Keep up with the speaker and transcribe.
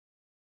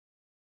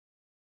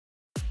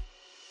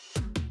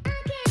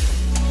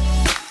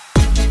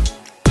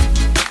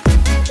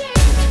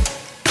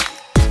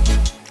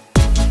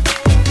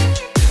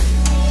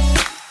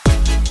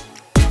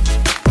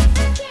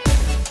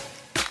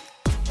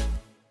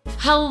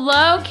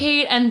Hello,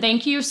 Kate, and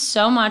thank you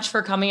so much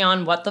for coming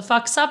on What the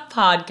Fuck's Up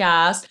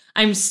podcast.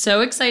 I'm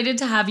so excited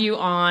to have you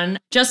on.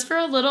 Just for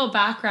a little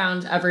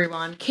background,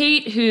 everyone,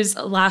 Kate, whose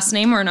last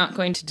name we're not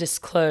going to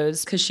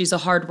disclose because she's a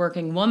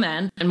hardworking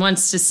woman and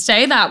wants to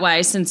stay that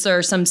way since there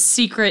are some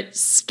secret,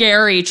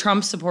 scary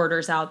Trump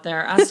supporters out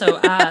there,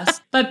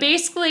 SOS. But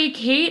basically,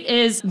 Kate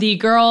is the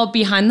girl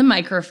behind the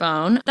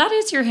microphone. That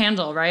is your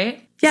handle,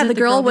 right? Yeah, the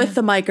girl with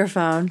the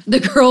microphone. The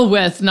girl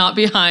with, not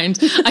behind.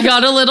 I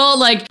got a little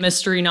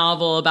mystery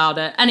novel about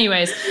it.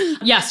 Anyways,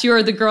 yes,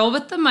 you're the girl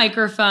with the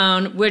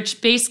microphone,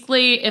 which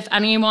basically, if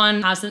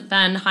anyone hasn't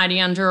been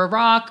hiding under a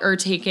rock or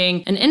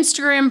taking an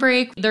Instagram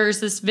break, there's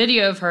this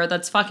video of her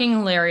that's fucking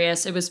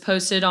hilarious. It was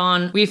posted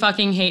on We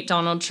Fucking Hate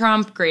Donald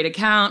Trump, great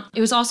account.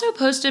 It was also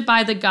posted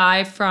by the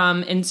guy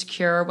from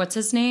Insecure. What's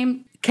his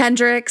name?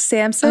 Kendrick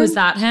Sampson. Oh, is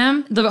that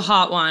him? The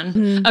hot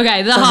one.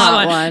 Okay, the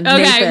hot one.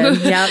 Okay,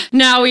 Nathan, yep.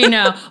 Now we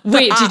know.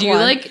 Wait, did you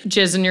one.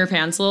 jizz in your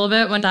pants a little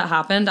bit when that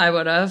happened? I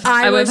would have.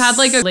 I would have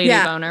had a lady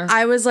boner.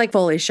 I was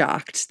fully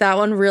shocked. That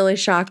one really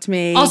shocked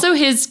me. Also,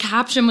 his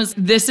caption was,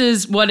 "This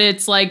is what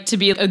it's like to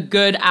be a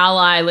good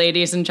ally,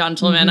 ladies and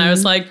gentlemen." I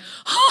was like,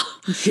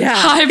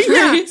 high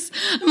praise.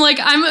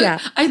 Yeah.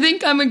 I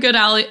think I'm a good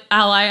ally.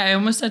 I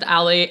almost said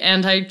ally,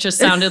 and I just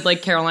sounded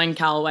like Caroline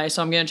Calloway,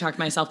 so I'm going to check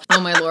myself. Oh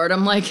my Lord.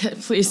 I'm like,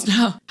 please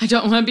no. I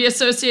don't want to be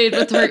associated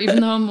with her,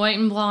 even though I'm white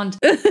and blonde.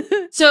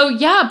 So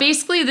yeah,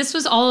 basically this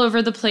was all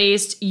over the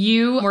place.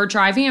 You were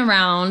driving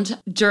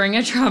around during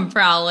a Trump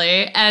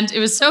rally, and it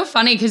was so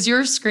funny because you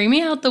were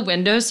screaming out the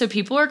window, so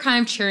people were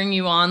kind of cheering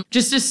you on,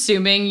 just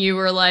assuming you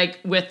were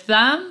with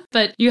them.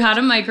 But you had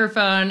a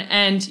microphone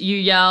and you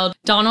yelled,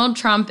 "Donald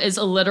Trump is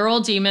a literal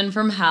demon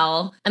from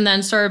hell," and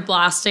then started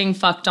blasting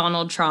 "Fuck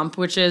Donald Trump,"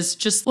 which is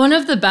just one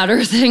of the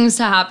better things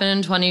to happen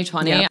in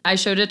 2020. Yep. I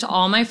showed it to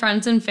all my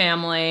friends and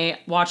family,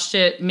 watched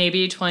it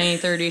maybe 20,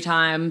 30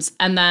 times,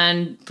 and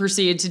then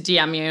proceeded to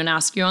DM you and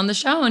ask you on the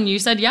show, and you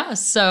said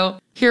yes. So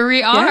here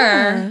we are.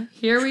 Yeah.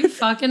 Here we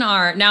fucking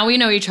are. Now we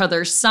know each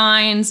other's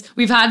signs.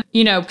 We've had,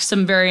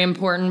 some very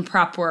important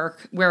prep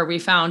work where we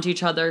found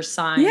each other's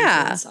signs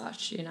and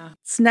such,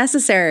 It's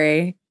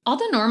necessary. All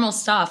the normal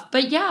stuff.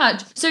 But yeah,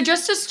 so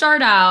just to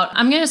start out,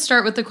 I'm going to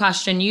start with the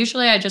question.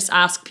 Usually I just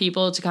ask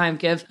people to kind of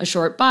give a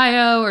short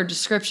bio or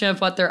description of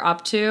what they're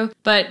up to.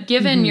 But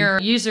given your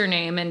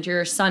username and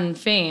your sudden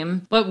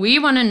fame, what we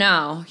want to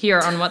know here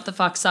on What the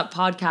Fuck's Up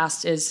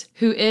podcast is,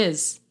 who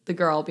is the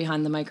girl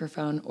behind the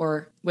microphone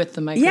or with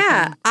the microphone?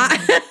 Yeah,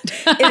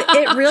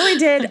 it really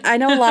did. I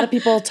know a lot of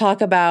people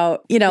talk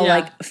about,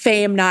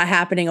 fame not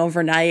happening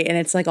overnight, and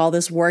it's all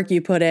this work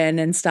you put in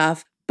and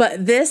stuff.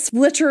 But this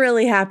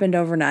literally happened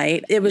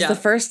overnight. It was the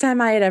first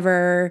time I had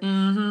ever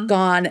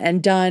gone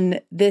and done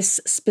this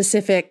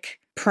specific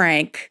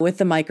prank with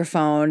the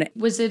microphone.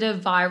 Was it a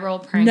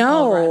viral prank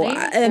already?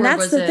 And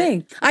that's the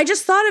thing. I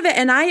just thought of it,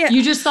 and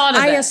You just thought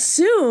of it. I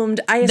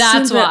assumed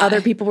that other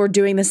people were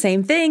doing the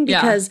same thing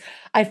because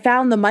I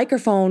found the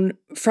microphone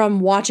from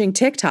watching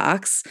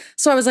TikToks.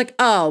 So I was like,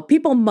 oh,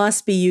 people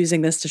must be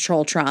using this to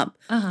troll Trump.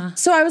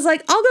 So I was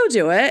like, I'll go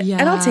do it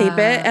and I'll tape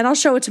it and I'll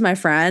show it to my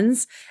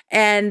friends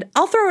and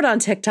I'll throw it on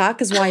TikTok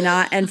because why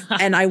not?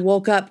 And I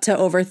woke up to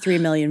over 3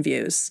 million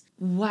views.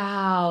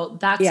 Wow,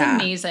 that's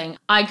amazing.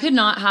 I could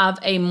not have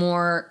a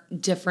more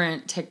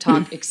different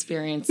TikTok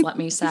experience, let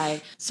me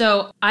say.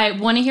 So I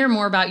want to hear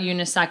more about you in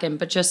a second,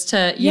 but just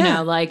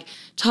to,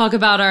 talk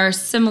about our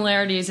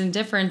similarities and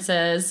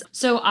differences.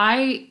 So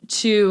I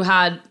too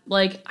had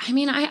I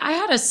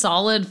had a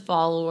solid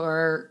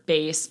follower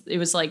base. It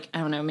was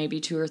maybe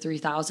 2,000 or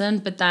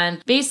 3,000. But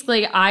then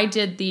basically I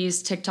did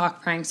these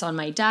TikTok pranks on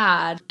my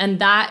dad, and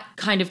that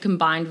kind of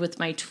combined with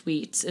my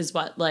tweets is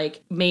what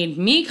made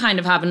me kind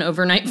of have an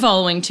overnight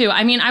following too.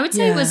 I mean, I would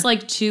say it was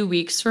 2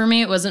 weeks for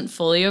me. It wasn't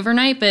fully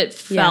overnight, but it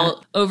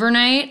felt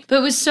overnight. But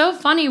it was so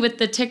funny with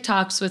the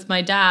TikToks with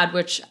my dad,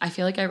 which I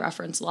feel like I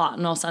reference a lot,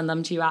 and I'll send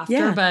them to you after.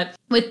 Yeah. But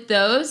with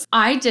those,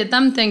 I did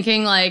them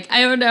thinking I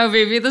don't know,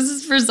 maybe this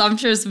is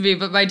presumptuous of me,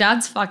 but my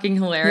dad's fucking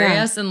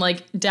hilarious. And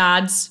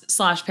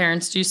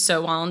dads/parents do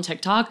so well on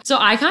TikTok. So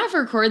I kind of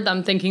record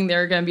them thinking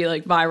they're going to be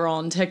viral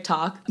on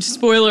TikTok.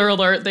 Spoiler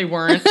alert, they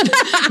weren't.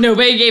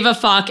 Nobody gave a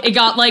fuck. It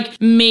got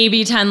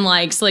maybe 10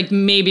 likes,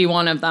 maybe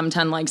one of them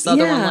 10 likes, the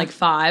other one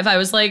 5. I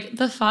was like,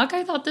 the fuck?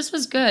 I thought this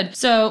was good.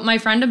 So my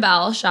friend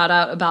Abel, shout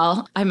out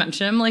Abel. I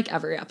mention him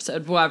every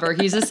episode, whoever.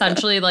 He's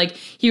essentially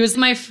he was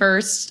my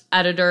first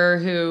editor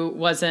who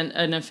wasn't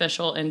an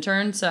official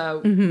intern.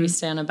 So we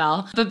stand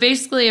Abel. But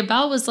basically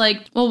Abel was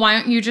like, well, why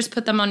don't you just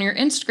put them on your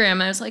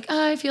Instagram? I was like,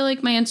 I feel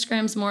like my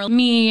Instagram's more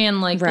me and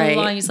blah,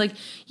 blah. He's like,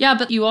 yeah,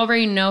 but you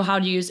already know how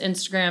to use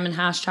Instagram and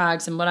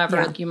hashtags and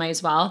whatever. You might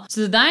as well.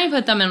 So then I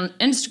put them on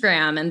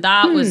Instagram, and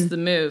that was the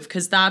move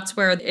because that's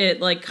where it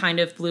like kind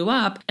of blew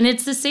up. And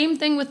it's the same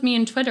thing with me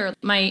and Twitter.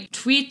 My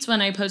tweets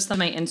when I post on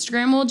my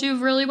Instagram will do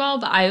really well,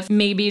 but I have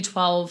maybe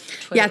 12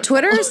 Twitter. Yeah,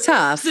 Twitter is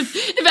tough.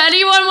 If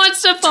anyone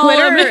wants to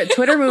follow me.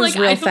 Twitter moves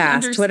like, real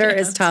fast. Understand. Twitter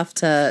is tough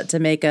to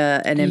make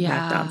an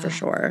impact on for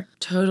sure.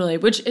 Totally.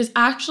 Which is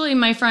actually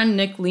my friend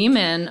Nick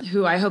Lehman,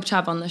 who I hope to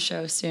have on the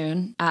show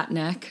soon, at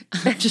Nick.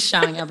 I'm just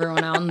shouting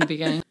everyone out in the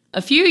beginning.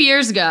 A few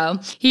years ago,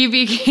 he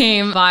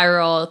became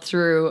viral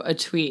through a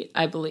tweet,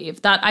 I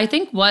believe, that I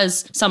think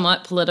was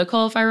somewhat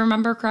political, if I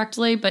remember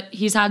correctly, but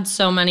he's had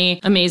so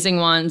many amazing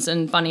ones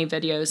and funny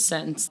videos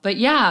since. But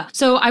yeah,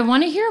 so I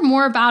want to hear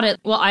more about it.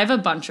 Well, I have a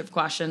bunch of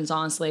questions,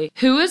 honestly.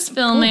 Who is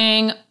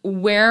filming? Cool.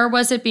 Where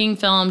was it being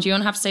filmed? You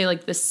don't have to say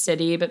like the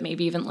city, but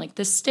maybe even like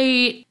the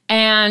state.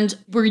 And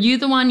were you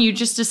the one you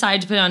just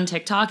decided to put on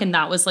TikTok and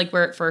that was like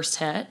where it first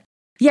hit?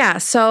 Yeah,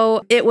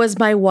 so it was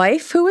my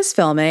wife who was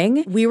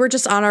filming. We were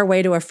just on our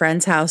way to a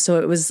friend's house.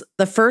 So it was,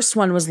 the first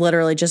one was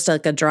literally just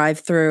like a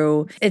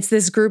drive-through. It's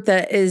this group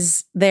that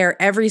is there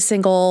every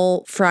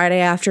single Friday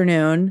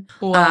afternoon.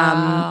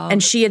 Wow.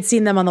 And she had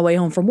seen them on the way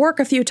home from work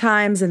a few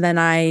times. And then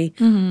I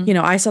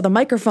saw the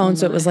microphone.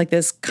 So it was like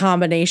this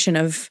combination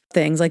of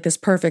things, like this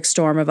perfect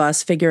storm of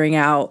us figuring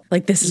out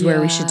like, this is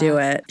where we should do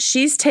it.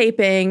 She's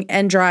taping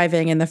and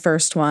driving in the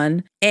first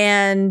one.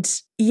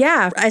 And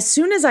yeah, as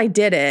soon as I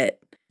did it,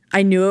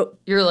 I knew it.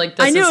 You're like,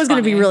 I knew it was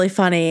going to be really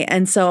funny.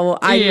 And so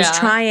I was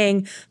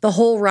trying the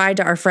whole ride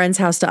to our friend's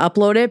house to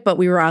upload it, but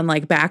we were on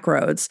like back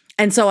roads.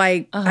 And so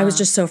I was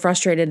just so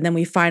frustrated. And then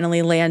we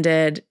finally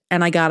landed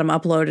and I got them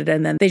uploaded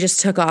and then they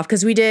just took off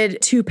because we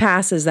did 2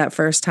 passes that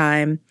first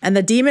time. And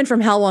the Demon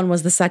from Hell one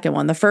was the second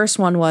one. The first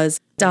one was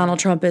Donald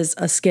Trump is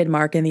a skid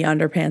mark in the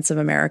underpants of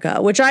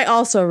America, which I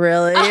also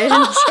really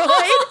enjoyed.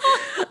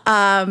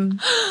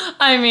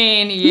 I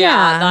mean,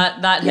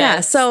 that hits. Yeah.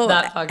 So,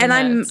 that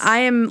and hits. I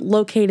am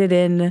located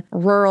in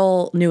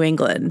rural New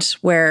England,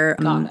 where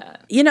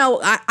you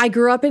know, I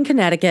grew up in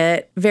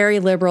Connecticut, very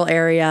liberal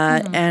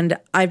area, and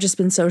I've just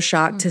been so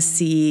shocked to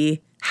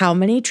see how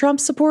many Trump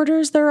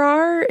supporters there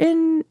are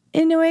in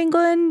New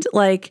England.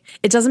 Like,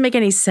 it doesn't make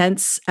any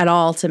sense at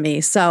all to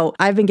me. So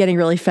I've been getting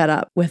really fed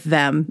up with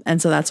them,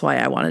 and so that's why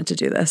I wanted to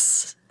do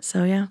this.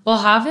 So, yeah. Well,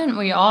 haven't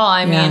we all?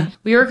 I mean,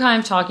 we were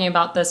kind of talking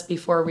about this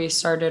before we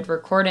started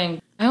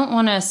recording. I don't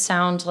want to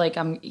sound like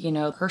I'm,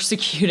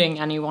 persecuting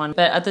anyone,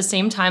 but at the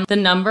same time, the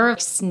number of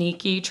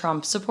sneaky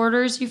Trump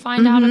supporters you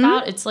find out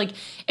about, it's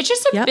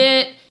just a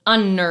bit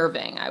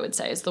unnerving, I would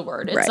say is the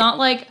word. It's not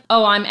like,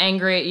 oh, I'm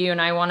angry at you and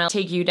I want to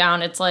take you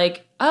down. It's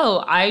like,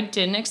 oh, I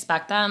didn't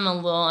expect that. I'm a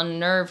little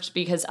unnerved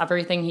because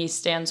everything he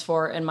stands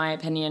for, in my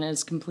opinion,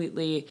 is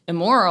completely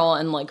immoral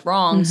and like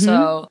wrong.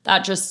 So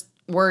that just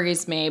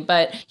worries me.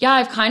 But yeah,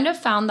 I've kind of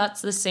found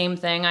that's the same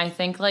thing. I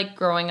think like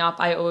growing up,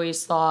 I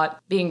always thought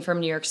being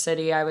from New York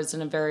City, I was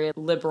in a very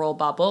liberal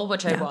bubble,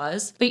 which I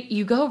was. But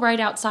you go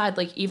right outside,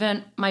 like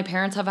even my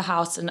parents have a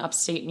house in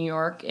upstate New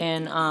York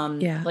in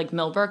like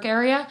Millbrook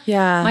area.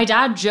 Yeah. My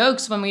dad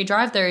jokes when we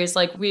drive there, he's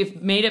like,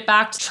 we've made it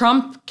back to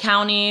Trump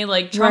County,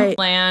 like Trump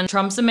land,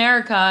 Trump's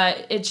America.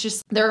 It's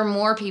just, there are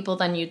more people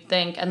than you'd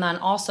think. And then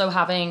also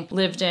having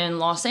lived in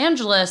Los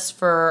Angeles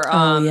for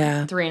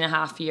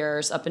 3.5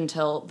 years up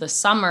until the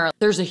summer,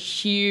 there's a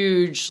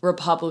huge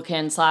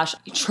Republican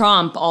 /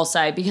 Trump, I'll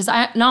say, because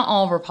not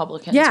all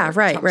Republicans are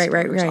right,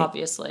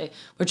 obviously,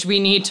 which we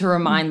need to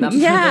remind them for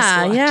this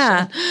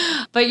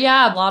election. But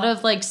yeah, a lot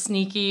of like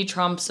sneaky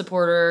Trump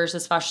supporters,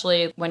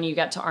 especially when you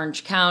get to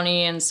Orange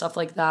County and stuff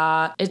like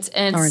that. It's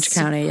Orange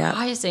County,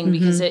 surprising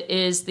because it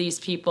is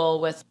these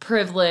people with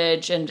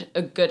privilege and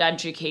a good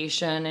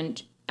education,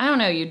 and I don't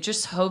know, you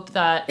just hope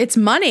that it's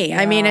money.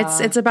 Yeah. I mean,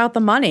 it's about the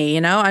money,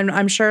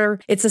 I'm sure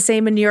it's the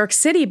same in New York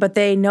City, but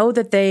they know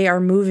that they are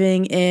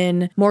moving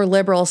in more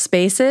liberal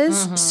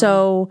spaces.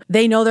 So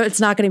they know that it's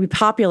not going to be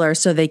popular.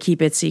 So they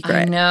keep it secret.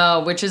 I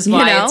know, which is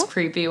why it's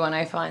creepy when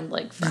I find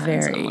like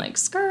friends and like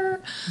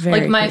skirt.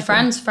 Like my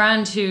friend's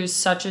friend, who's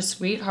such a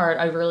sweetheart,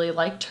 I really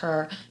liked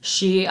her.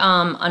 She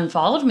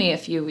unfollowed me a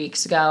few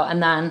weeks ago.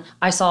 And then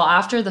I saw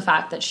after the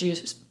fact that she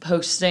was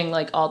posting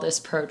like all this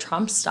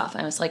pro-Trump stuff.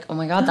 And I was like, oh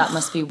my God, that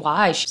must be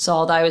why. She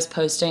saw that I was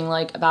posting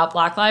like about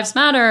Black Lives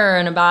Matter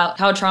and about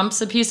how Trump's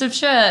a piece of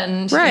shit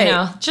and,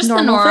 just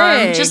normal the norm.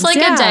 Things. Just like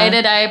a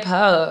day-to-day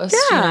post,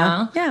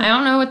 Yeah. I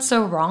don't know what's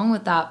so wrong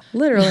with that.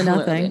 Literally nothing.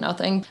 Literally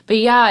nothing. But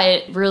yeah,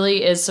 it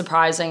really is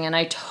surprising. And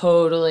I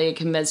totally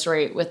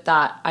commiserate with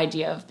that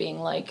idea of being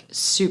like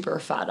super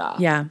fed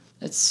up. Yeah.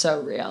 It's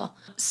so real.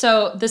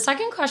 So the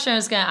second question I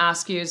was going to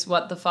ask you is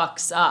what the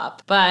fuck's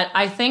up? But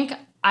I think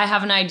I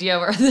have an idea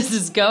where this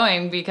is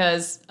going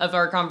because of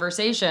our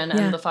conversation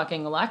and the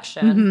fucking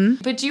election.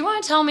 But do you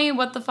want to tell me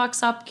what the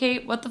fuck's up,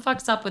 Kate? What the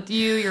fuck's up with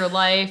you, your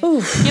life?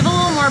 Oof. Give a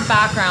little more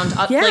background.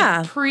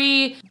 Like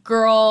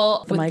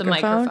pre-girl with the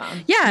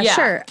microphone. Yeah,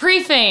 sure.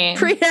 Pre-fame,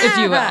 if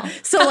you will.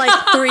 So like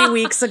 3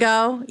 weeks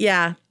ago.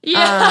 Yeah.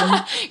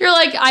 Yeah. You're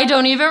like, I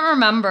don't even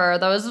remember.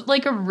 That was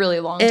like a really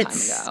long time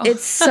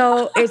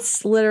ago.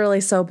 It's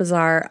literally so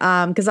bizarre.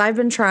 Because I've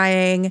been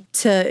trying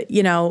to,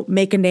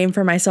 make a name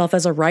for myself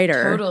as a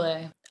writer.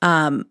 Totally.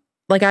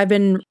 Like I've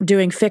been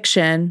doing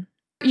fiction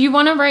You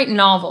want to write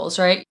novels,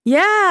 right?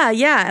 Yeah.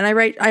 And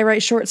I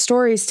write short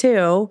stories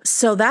too.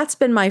 So that's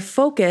been my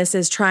focus,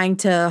 is trying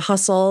to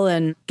hustle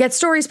and get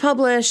stories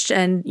published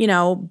and,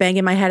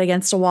 banging my head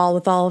against a wall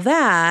with all of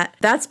that.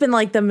 That's been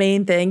like the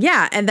main thing.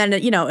 Yeah. And then,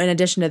 in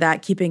addition to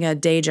that, keeping a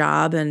day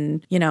job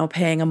and,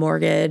 paying a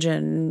mortgage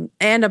and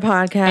a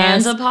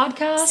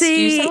podcast.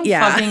 See, you sound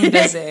fucking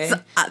busy.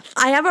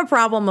 I have a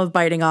problem of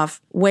biting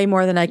off way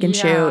more than I can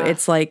chew.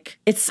 It's like,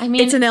 it's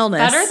an illness.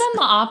 Better than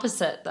the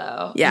opposite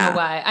though, in a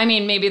way. I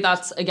mean, maybe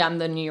that's, again,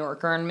 the New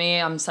Yorker in me.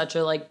 I'm such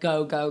a like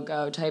go, go,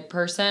 go type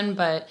person.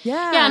 But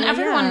and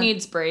everyone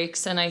needs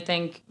breaks. And I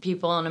think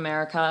people in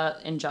America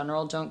in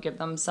general don't give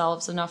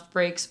themselves enough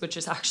breaks, which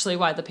is actually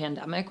why the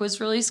pandemic was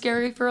really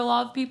scary for a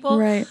lot of people.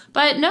 Right.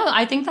 But no,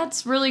 I think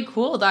that's really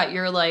cool that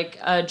you're like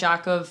a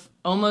jack of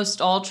almost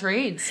all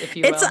trades, if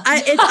you will.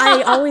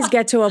 I always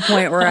get to a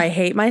point where I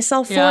hate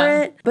myself for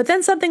it. But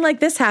then something like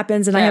this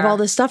happens and I have all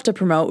this stuff to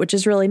promote, which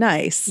is really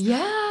nice. Yeah,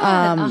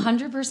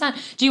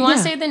 100%. Do you want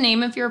to say the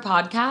name of your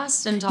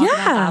podcast and talk about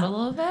that a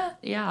little bit?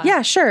 Yeah.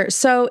 Yeah, sure.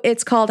 So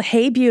it's called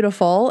Hey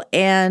Beautiful,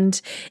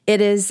 and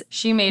it is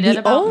She made it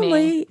about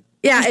me.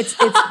 Yeah, it's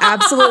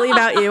absolutely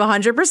about you,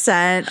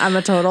 100%. I'm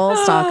a total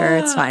stalker.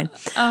 It's fine.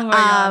 Oh my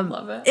God,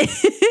 love it.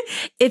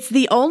 It's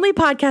the only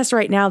podcast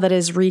right now that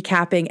is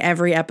recapping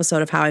every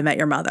episode of How I Met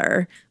Your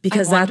Mother,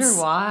 because I wonder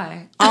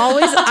why.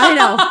 Always, I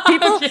know,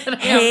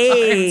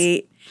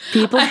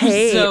 people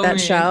hate that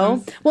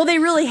show. Well, they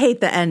really hate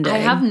the ending. I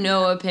have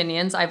no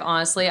opinions.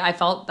 I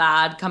felt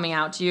bad coming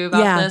out to you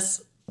about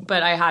this,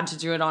 but I had to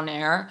do it on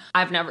air.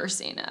 I've never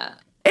seen it.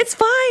 It's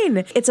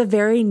fine. It's a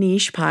very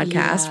niche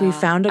podcast. We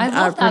found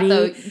a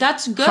pretty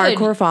That's good.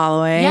 hardcore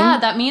following. Yeah,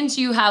 that means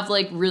you have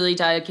like really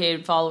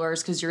dedicated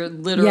followers because you're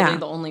literally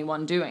the only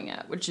one doing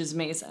it, which is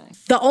amazing.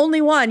 The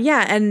only one,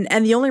 yeah.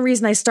 And the only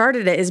reason I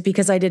started it is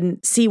because I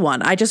didn't see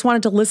one. I just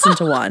wanted to listen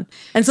to one.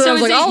 And so I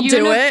was like, I'll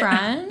do it.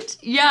 Friend?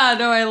 Yeah,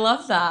 no, I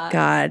love that.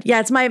 God. Yeah,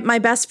 it's my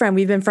best friend.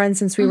 We've been friends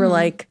since we were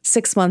like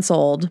 6 months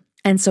old.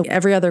 And so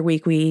every other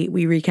week we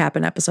recap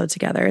an episode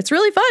together. It's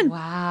really fun.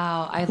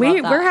 Wow. I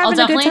love that. We're having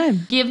a good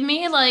time. Give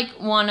me like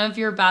one of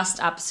your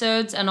best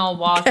episodes and I'll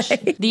watch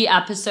the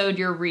episode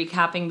you're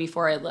recapping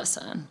before I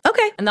listen.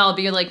 Okay. And that'll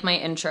be like my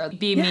intro.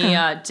 Me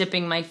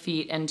dipping my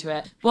feet into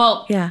it.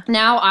 Well,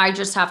 now I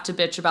just have to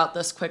bitch about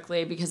this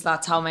quickly because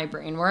that's how my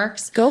brain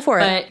works. Go for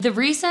it. But the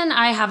reason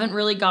I haven't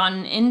really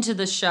gotten into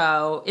the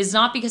show is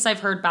not because I've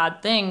heard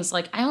bad things.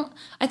 Like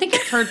I think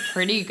I've heard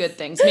pretty good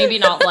things. Maybe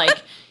not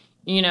like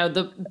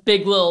the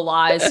Big Little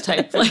Lies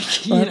type, like,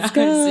 it's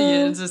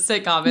a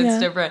sitcom, it's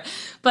different.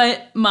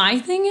 But my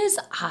thing is,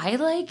 I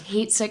like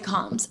hate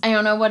sitcoms. I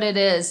don't know what it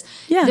is.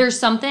 Yeah. There's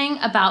something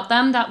about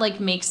them that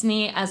like makes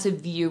me as a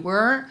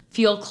viewer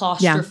feel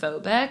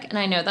claustrophobic. And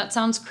I know that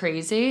sounds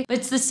crazy, but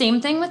it's the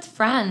same thing with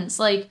Friends.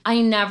 Like I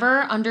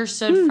never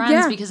understood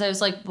Friends because I was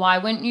like, why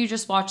wouldn't you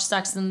just watch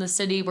Sex and the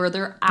City where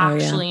they're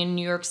actually in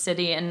New York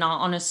City and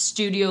not on a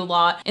studio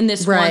lot in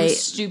this one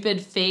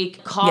stupid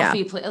fake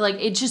coffee place? Like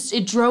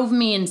it drove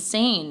me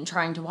insane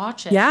trying to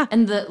watch it. Yeah.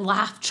 And the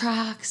laugh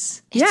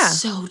tracks, it's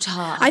so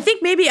tough. I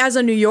think maybe as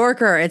a New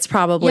Yorker, it's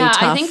probably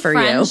tough I think for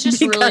Friends you.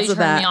 just really turned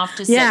me off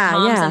to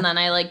sitcoms and then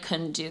I like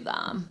couldn't do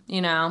them,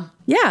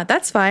 Yeah,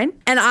 that's fine.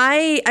 And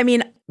I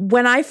mean,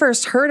 when I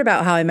first heard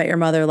about How I Met Your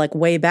Mother, like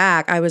way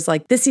back, I was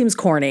like, this seems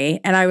corny.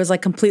 And I was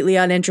like completely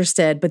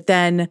uninterested. But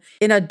then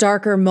in a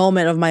darker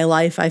moment of my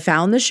life, I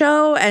found the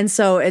show. And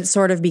so it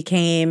sort of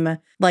became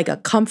like a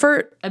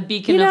comfort. A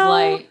beacon of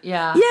light.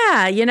 Yeah.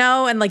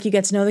 Yeah. And like you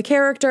get to know the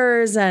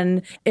characters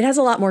and it has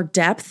a lot more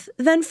depth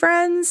than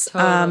Friends.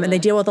 Totally. And they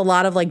deal with a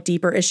lot of like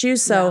deeper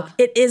issues. So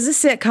it is a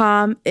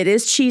sitcom. It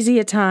is cheesy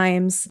at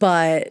times.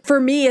 But for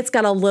me, it's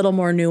got a little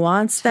more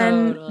nuance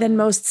than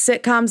most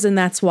sitcoms. And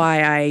that's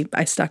why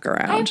I stuck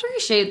around. I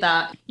appreciate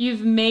that.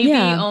 You've maybe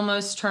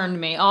almost turned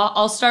me.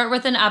 I'll start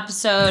with an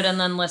episode and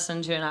then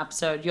listen to an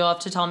episode. You'll have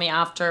to tell me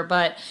after.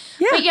 But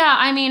yeah,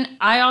 I mean,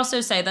 I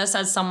also say this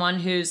as someone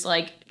who's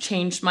like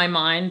changed my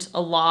mind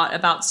a lot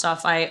about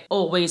stuff I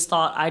always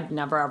thought I'd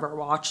never ever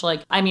watch.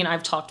 Like, I mean,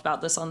 I've talked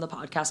about this on the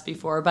podcast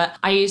before, but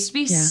I used to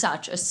be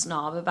such a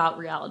snob about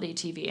reality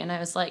TV. And I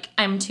was like,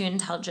 I'm too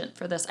intelligent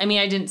for this. I mean,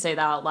 I didn't say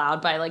that out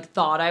loud, but I like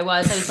thought I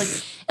was. I was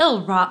like,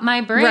 it'll rot my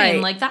brain. Right.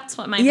 Like, that's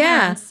what my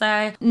parents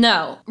say.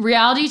 No,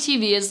 reality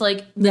TV is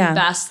like the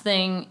best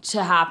thing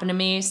to happen to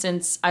me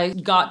since I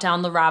got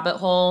down the rabbit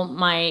hole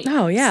my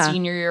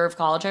senior year of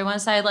college, I want to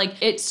say. Like,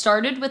 it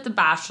started with The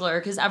Bachelor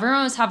because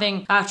everyone was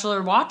having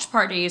Bachelor watch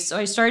parties. So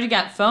I started to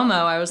get FOMO.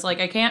 I was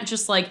like, I can't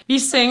just like be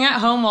sitting at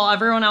home while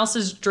everyone else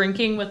is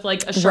drinking with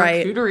like a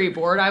charcuterie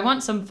board. I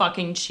want some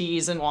fucking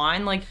cheese and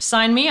wine. Like,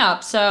 sign me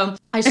up. So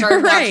I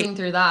started watching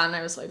through that and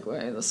I was like,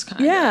 wait, this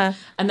kind of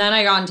good. And then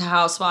I got into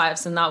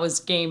Housewives and that was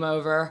game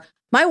over.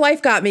 My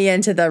wife got me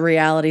into the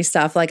reality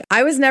stuff. Like,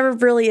 I was never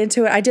really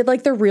into it. I did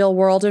like the Real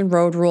World and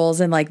Road Rules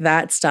and like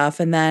that stuff.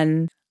 And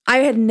then I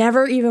had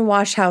never even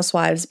watched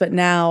Housewives, but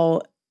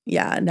now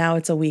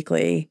it's a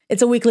weekly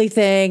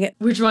thing.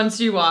 Which ones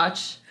do you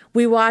watch?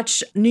 We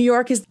watch New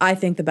York is, I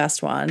think, the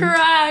best one.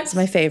 Correct. It's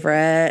my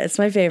favorite. It's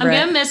my favorite. I'm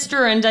gonna miss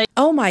Dorinda.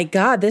 Oh my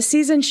God, this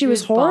season she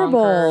was horrible.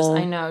 Bonkers.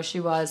 I know she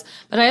was,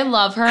 but I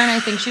love her, and I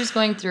think she was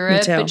going through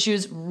it. But she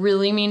was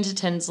really mean to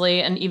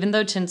Tinsley, and even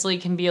though Tinsley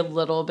can be a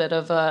little bit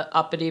of a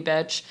uppity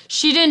bitch,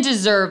 she didn't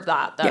deserve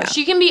that though. Yeah.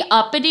 She can be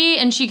uppity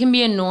and she can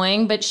be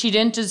annoying, but she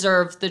didn't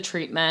deserve the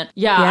treatment.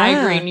 Yeah, I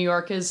agree. New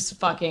York is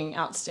fucking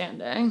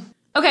outstanding.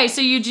 Okay,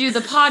 so you do the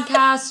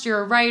podcast,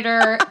 you're a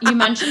writer, you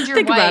mentioned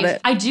your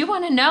wife. I do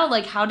want to know,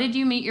 like, how did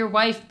you meet your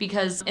wife?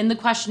 Because in the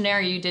questionnaire,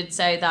 you did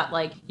say that,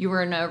 like, you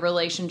were in a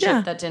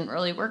relationship that didn't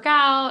really work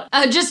out.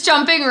 Just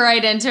jumping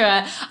right into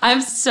it.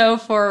 I'm so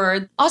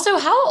forward. Also,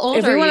 how old are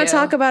you? If we want to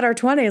talk about our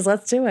 20s,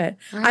 let's do it.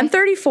 Right. I'm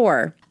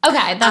 34.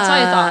 Okay, that's what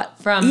I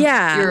thought from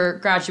your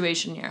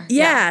graduation year.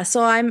 Yeah,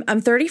 so I'm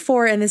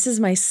 34, and this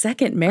is my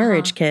second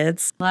marriage,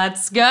 kids.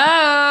 Let's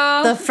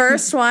go. The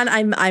first one,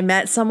 I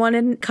met someone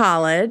in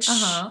college.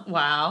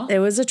 Wow. It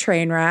was a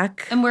train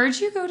wreck. And where'd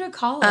you go to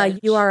college?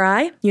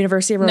 URI,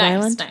 University of Rhode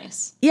Island.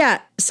 Nice.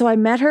 Yeah, so I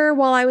met her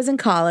while I was in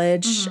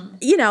college.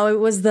 You know, it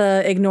was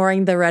the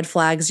ignoring the red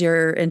flags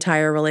your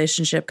entire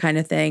relationship kind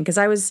of thing, because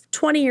I was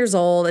 20 years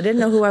old. I didn't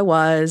know who I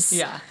was.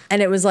 Yeah.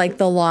 And it was like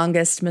the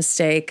longest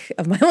mistake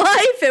of my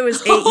life. It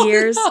was 8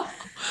 years. No.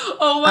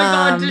 Oh my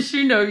God, does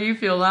she know you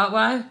feel that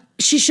way?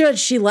 She should.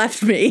 She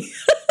left me.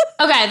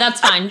 Okay, that's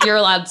fine. You're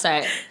allowed to say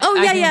it. Oh,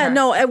 yeah.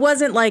 No, it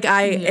wasn't like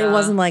it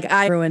wasn't like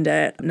I ruined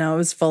it. No, it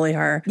was fully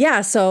her.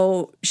 Yeah,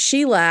 so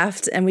she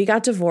left and we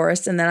got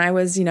divorced, and then I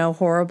was,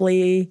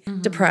 horribly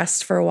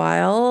depressed for a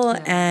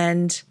while,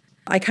 and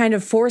I kind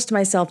of forced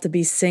myself to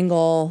be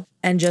single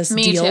and just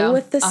deal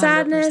with the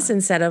sadness 100%.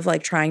 Instead of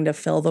like trying to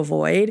fill the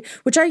void,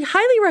 which I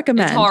highly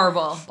recommend. It's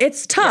horrible.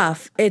 It's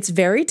tough. Yeah. It's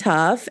very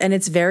tough and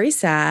it's very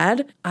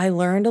sad. I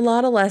learned a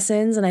lot of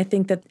lessons, and I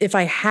think that if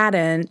I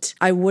hadn't,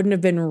 I wouldn't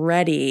have been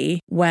ready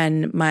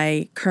when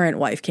my current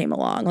wife came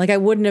along. Like I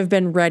wouldn't have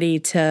been ready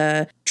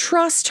to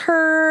trust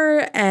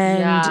her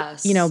and,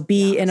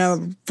 be in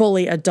a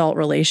fully adult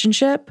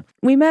relationship.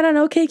 We met on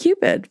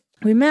OkCupid.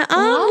 We met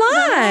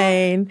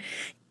online.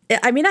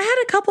 I mean, I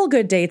had a couple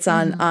good dates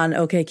on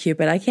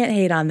OkCupid. I can't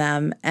hate on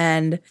them.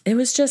 And it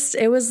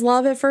was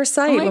love at first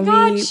sight. Oh my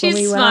God,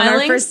 she's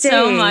smiling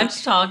so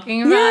much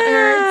talking about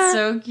her. It's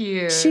so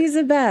cute. She's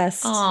the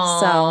best.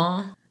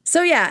 Aww.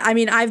 So yeah, I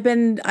mean, I've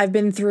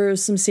been through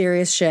some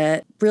serious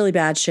shit, really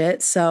bad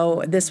shit.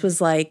 So this was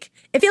like,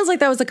 it feels like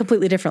that was a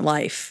completely different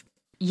life.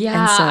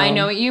 Yeah, I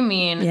know what you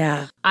mean.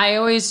 Yeah. I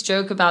always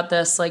joke about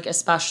this, like,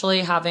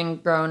 especially having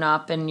grown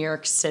up in New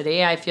York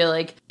City. I feel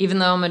like even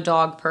though I'm a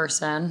dog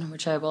person,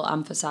 which I will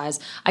emphasize,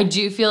 I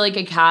do feel like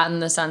a cat in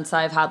the sense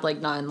that I've had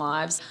like 9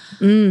 lives.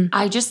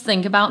 I just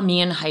think about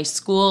me in high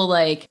school.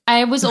 Like,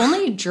 I was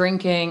only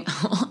drinking.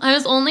 I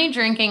was only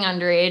drinking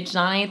underage,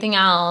 not anything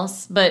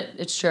else, but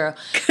it's true.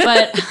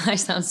 But I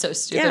sound so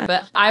stupid.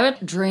 But I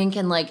would drink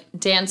and like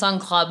dance on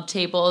club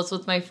tables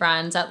with my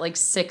friends at like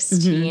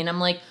 16. I'm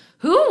like,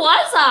 who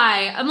was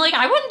I? I'm like,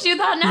 I wouldn't do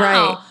that now.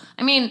 Right.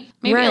 I mean,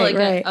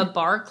 maybe a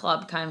bar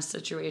club kind of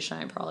situation,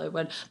 I probably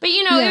would. But,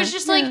 it was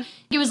just like,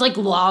 it was like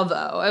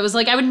Lavo. I was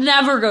like, I would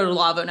never go to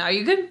Lavo now.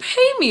 You could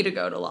pay me to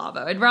go to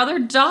Lavo. I'd rather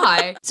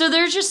die. So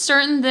there's just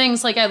certain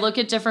things, like I look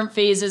at different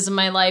phases in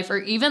my life, or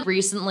even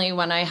recently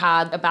when I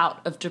had a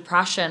bout of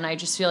depression, I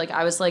just feel like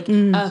I was like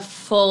a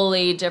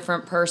fully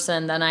different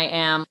person than I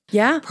am.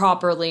 Yeah.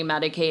 Properly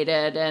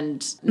medicated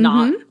and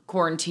not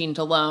quarantined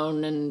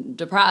alone and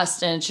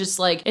depressed. And it's just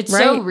like, it's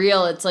so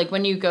real. It's like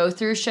when you go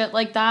through shit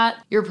like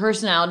that, your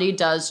personality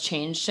does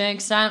change to an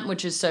extent,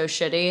 which is so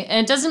shitty.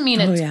 And it doesn't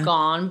mean it's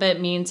gone, but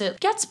it means it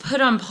gets put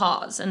on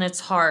pause, and it's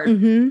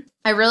hard.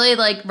 I really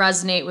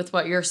resonate with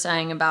what you're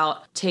saying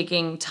about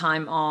taking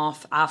time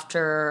off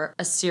after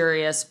a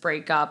serious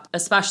breakup,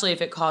 especially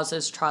if it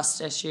causes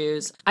trust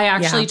issues. I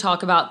actually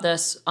talk about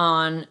this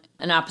on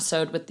an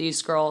episode with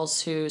these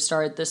girls who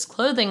started this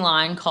clothing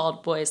line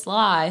called Boys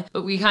Lie,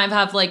 but we kind of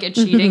have like a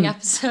cheating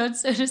episode,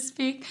 so to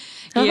speak.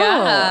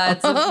 Yeah,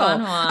 it's a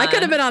fun one. I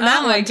could have been on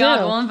that one, too. Oh my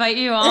God, we'll invite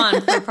you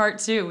on for part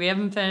 2. We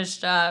haven't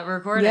finished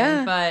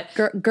recording, but...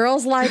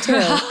 Girls Lie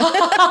too.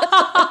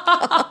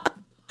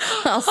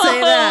 I'll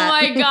say that.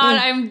 Oh my God,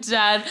 I'm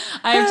dead.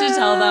 I have to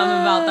tell them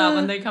about that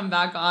when they come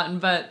back on,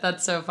 but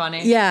that's so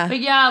funny. Yeah.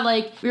 But yeah,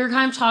 like we were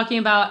kind of talking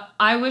about,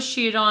 I was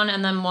cheated on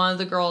and then one of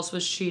the girls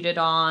was cheated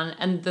on.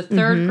 And the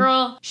third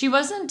girl, she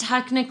wasn't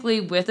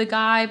technically with a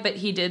guy, but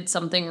he did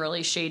something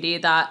really shady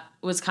that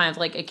was kind of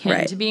like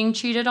akin to being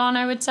cheated on,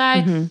 I would say.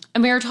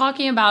 And we were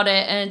talking about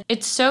it, and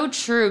it's so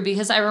true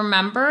because I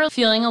remember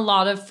feeling a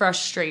lot of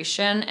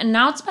frustration, and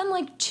now it's been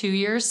like 2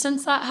 years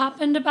since that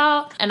happened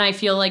about, and I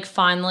feel like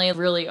finally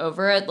really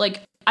over it.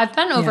 Like I've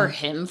been over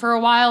him for a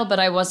while,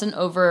 but I wasn't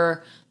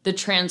over the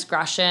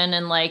transgression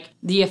and like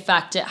the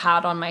effect it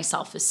had on my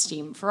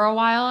self-esteem for a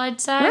while,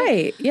 I'd say.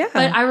 Right, yeah.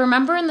 But I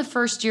remember in the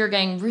first year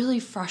getting really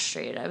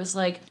frustrated. I was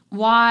like,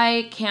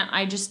 why can't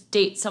I just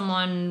date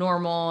someone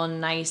normal and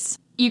nice?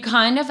 you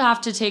kind of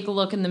have to take a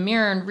look in the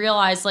mirror and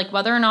realize like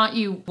whether or not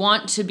you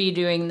want to be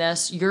doing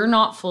this, you're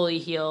not fully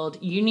healed.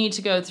 You need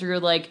to go through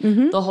like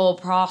the whole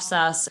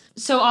process.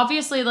 So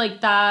obviously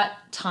like that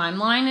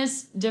timeline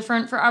is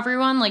different for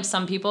everyone. Like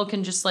some people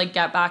can just like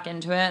get back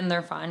into it and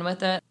they're fine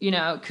with it. You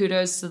know,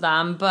 kudos to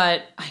them.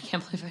 But I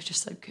can't believe I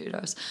just said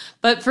kudos.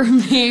 But for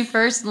me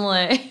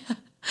personally,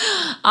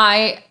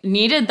 I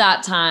needed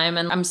that time,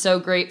 and I'm so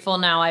grateful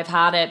now I've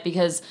had it,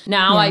 because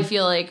now I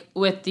feel like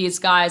with these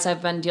guys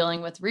I've been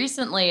dealing with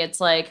recently,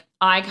 it's like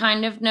I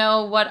kind of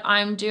know what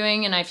I'm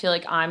doing and I feel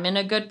like I'm in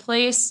a good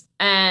place.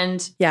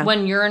 And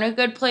when you're in a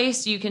good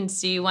place, you can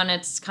see when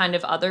it's kind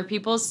of other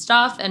people's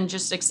stuff and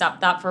just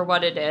accept that for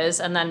what it is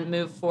and then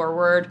move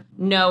forward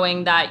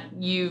knowing that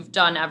you've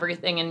done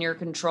everything in your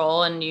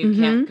control and you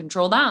can't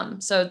control them.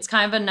 So it's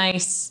kind of a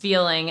nice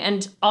feeling.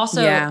 And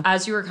also,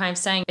 as you were kind of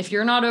saying, if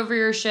you're not over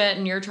your shit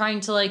and you're trying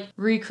to like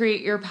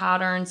recreate your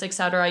patterns,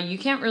 etc., you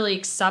can't really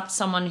accept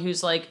someone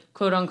who's like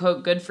quote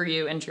unquote good for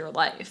you into your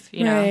life,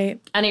 you know?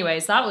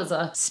 Anyways, that was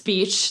a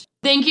speech.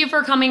 Thank you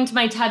for coming to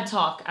my TED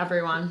Talk,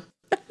 everyone.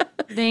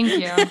 Thank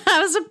you. That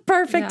was a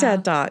perfect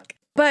TED Talk.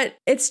 But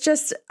it's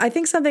just, I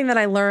think something that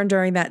I learned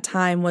during that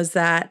time was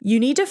that you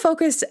need to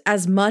focus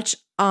as much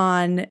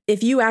on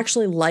if you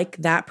actually like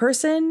that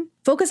person,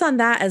 focus on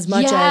that as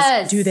much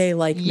as do they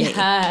like me?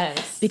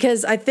 Yes.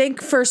 Because I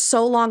think for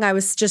so long I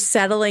was just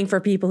settling for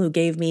people who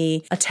gave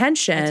me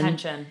attention.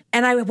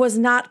 And I was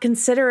not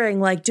considering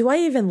like, do I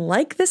even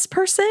like this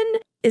person?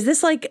 Is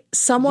this like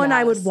someone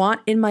I would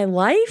want in my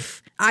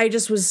life? I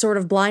just was sort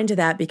of blind to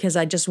that because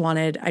I just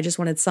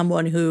wanted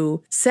someone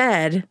who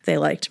said they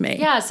liked me.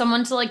 Yeah,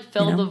 someone to like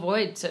fill the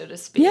void, so to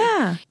speak.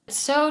 Yeah. It's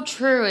so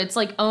true. It's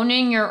like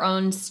owning your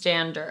own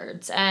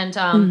standards. And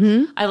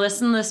I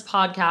listened to this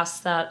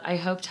podcast that I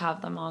hope to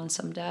have them on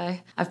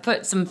someday. I've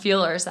put some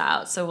feelers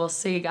out, so we'll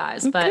see,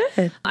 guys. But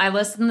I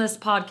listened to this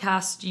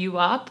podcast, You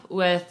Up,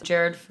 with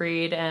Jared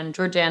Freed and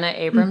Jordana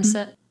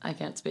Abramson. I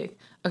can't speak.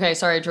 Okay,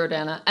 sorry,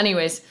 Jordana.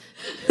 Anyways,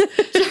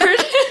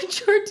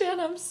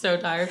 Jordana, I'm so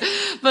tired.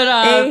 But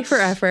A for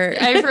effort.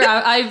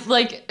 I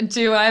like,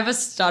 do I have a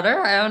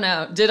stutter? I don't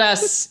know. Did I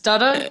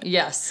stutter?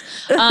 Yes.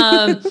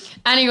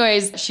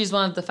 Anyways, she's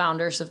one of the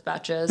founders of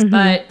Betches,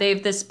 but they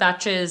have this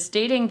Betches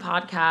dating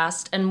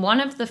podcast. And one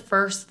of the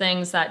first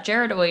things that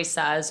Jared always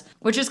says,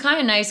 which is kind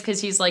of nice because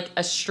he's like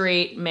a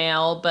straight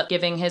male, but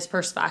giving his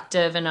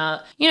perspective in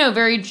a, you know,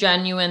 very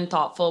genuine,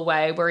 thoughtful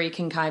way where you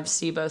can kind of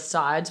see both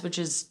sides, which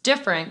is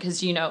different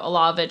because, you know, a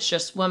lot of it's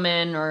just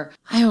women or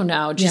I don't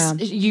know, just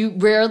you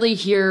rarely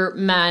hear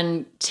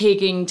men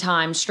taking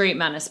time, straight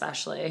men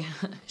especially,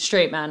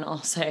 straight men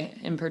I'll say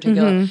in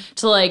particular,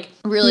 to like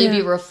really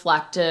be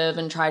reflective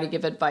and try to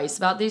give advice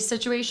about these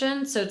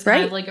situations. So it's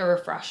kind of like a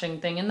refreshing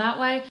thing in that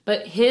way.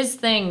 But his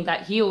thing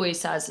that he always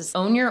says is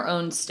own your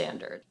own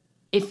standard.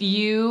 If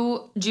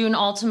you do an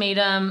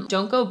ultimatum,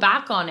 don't go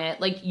back on it.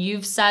 Like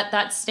you've set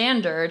that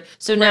standard.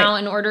 So now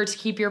in order to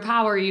keep your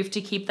power, you have to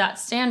keep that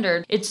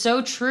standard. It's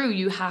so true.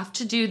 You have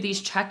to do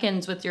these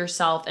check-ins with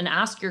yourself and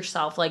ask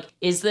yourself, like,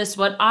 is this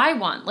what I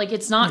want? Like,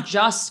 it's not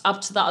just up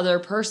to the other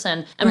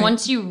person. And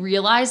once you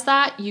realize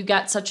that, you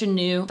get such a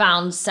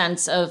newfound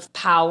sense of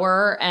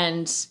power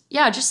and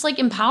just like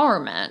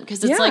empowerment.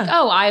 Because it's like,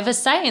 oh, I have a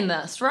say in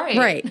this, right?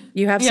 Right.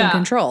 You have some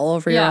control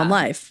over your own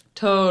life.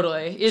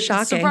 Totally. It's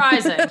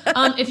surprising.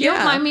 If you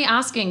don't mind me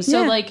asking,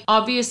 so like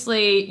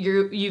obviously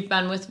you've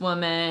been with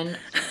women.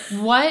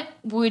 What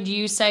would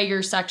you say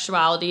your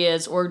sexuality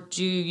is, or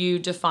do you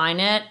define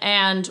it?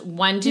 And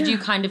when did you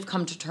kind of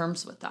come to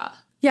terms with that?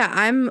 Yeah,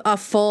 I'm a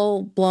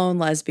full-blown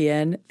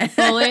lesbian.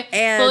 Fully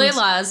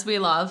les, we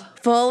love.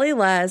 Fully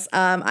les.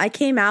 I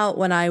came out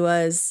when I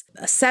was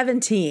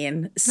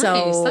 17. So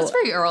nice. That's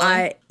very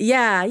early.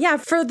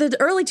 For the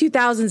early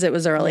 2000s, it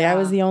was early. I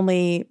was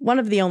one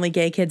of the only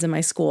gay kids in my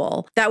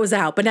school that was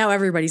out, but now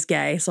everybody's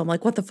gay. So I'm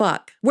like, what the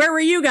fuck? Where were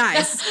you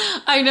guys?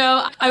 I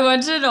know. I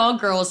went to an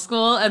all-girls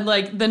school, and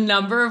like the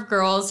number of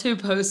girls who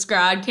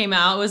post-grad came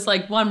out was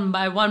like one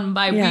by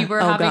we were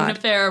having an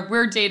affair.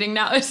 We're dating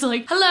now. It's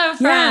like, hello,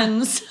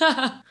 friends.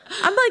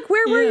 I'm like,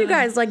 where were you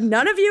guys? Like,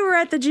 none of you were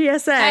at the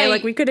GSA.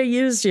 Like, we could have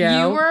used you.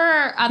 You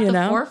were at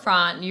the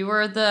forefront. You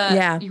were the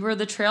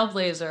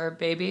trailblazer,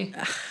 baby.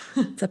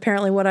 It's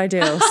apparently what I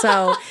do.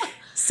 So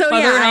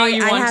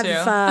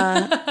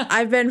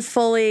I've been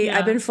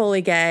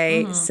fully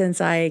gay since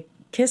I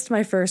kissed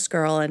my first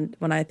girl, and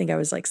when I think I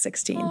was like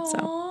 16.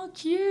 Aww,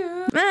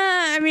 cute.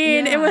 I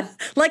mean, it was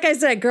like I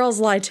said,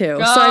 girls lie too.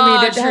 So I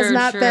mean,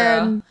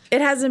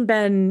 it hasn't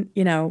been,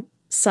 you know,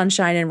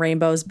 sunshine and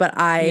rainbows, but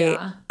I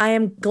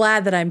am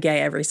glad that I'm gay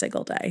every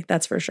single day.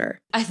 That's for sure.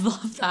 I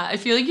love that. I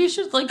feel like you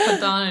should like put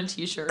that on a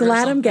t-shirt.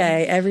 Glad I'm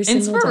gay every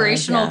single day.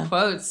 Inspirational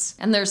quotes.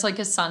 And there's like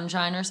a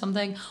sunshine or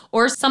something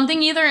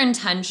either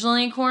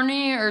intentionally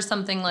corny or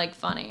something like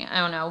funny. I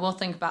don't know. We'll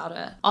think about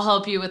it. I'll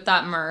help you with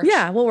that merch.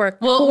 Yeah, we'll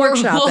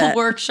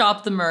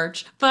workshop the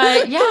merch.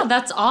 But yeah,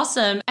 that's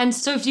awesome. And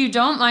so if you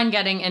don't mind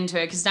getting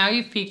into it, because now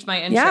you've piqued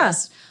my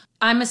interest.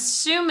 I'm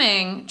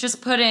assuming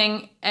just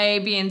putting A,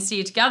 B, and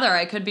C together,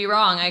 I could be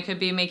wrong. I could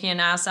be making an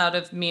ass out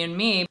of me and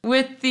me.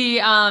 With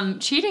the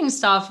cheating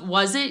stuff,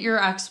 was it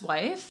your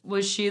ex-wife?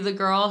 Was she the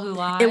girl who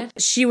lied?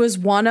 She was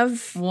one of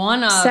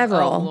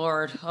several. Oh,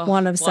 Lord. Oh,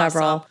 one of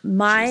several.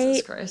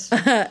 Jesus Christ.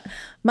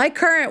 My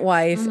current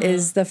wife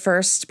is the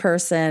first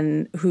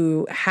person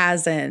who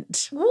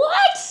hasn't.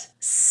 What?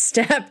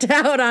 Stepped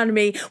out on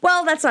me.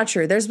 Well, that's not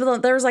true. There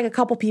was like a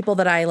couple people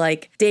that I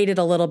like dated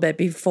a little bit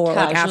before,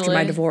 like after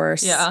my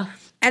divorce. Yeah.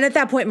 And at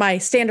that point, my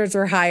standards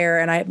were higher,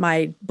 and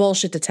my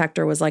bullshit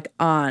detector was like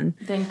on.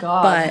 Thank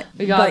God.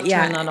 But turn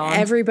that on.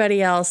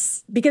 Everybody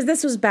else, because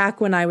this was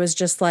back when I was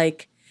just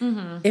like,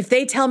 if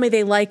they tell me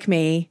they like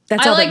me,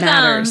 that's all that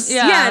matters.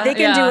 Yeah, they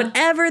can do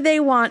whatever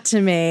they want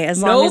to me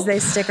as long as they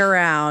stick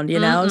around, you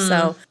know?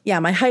 So, yeah,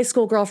 my high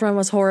school girlfriend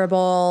was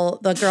horrible.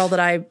 The girl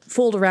that I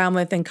fooled around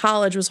with in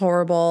college was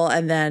horrible.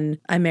 And then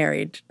I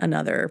married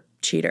another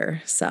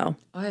cheater. So,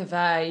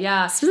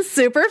 yeah. This was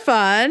super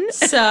fun.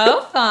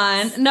 So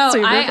fun. No,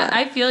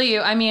 I feel you.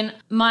 I mean,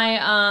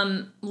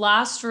 my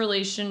last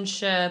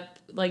relationship,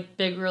 like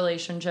big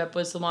relationship,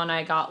 was the one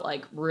I got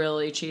like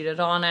really cheated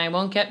on. I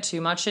won't get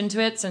too much into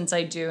it since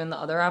I do in the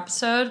other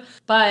episode,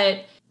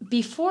 but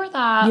before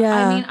that,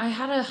 I mean, I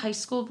had a high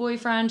school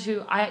boyfriend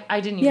who I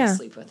didn't even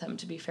sleep with him,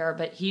 to be fair,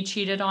 but he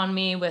cheated on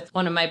me with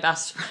one of my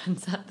best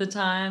friends at the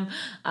time.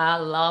 I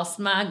lost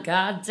my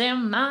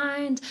goddamn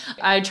mind.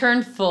 I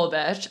turned full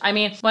bitch. I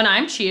mean, when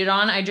I'm cheated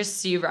on, I just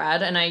see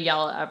red and I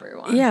yell at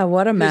everyone. Yeah,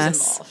 what a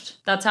mess. Involved.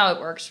 That's how it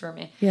works for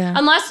me. Yeah.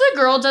 Unless the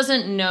girl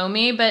doesn't know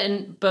me, but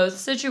in both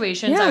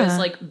situations, I was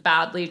like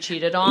badly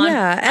cheated on.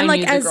 Yeah, and I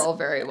knew the girl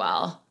very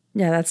well.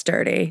 Yeah, that's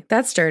dirty.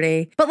 That's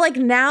dirty. But like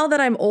now that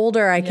I'm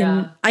older, I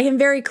can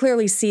very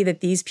clearly see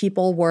that these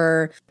people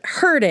were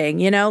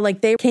hurting, you know,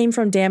 like they came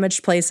from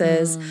damaged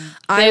places.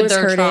 I was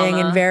hurting trauma.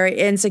 And very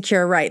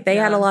insecure. Right. They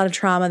had a lot of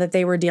trauma that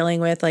they were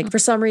dealing with. Like for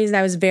some reason,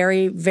 I was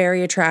very,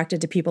 very attracted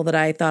to people that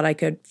I thought I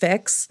could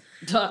fix.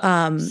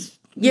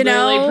 You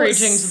know,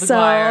 preaching to the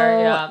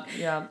choir.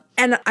 Yeah.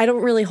 And I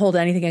don't really hold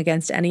anything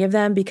against any of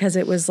them because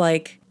it was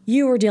like,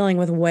 you were dealing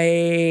with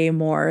way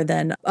more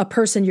than a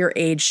person your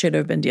age should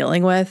have been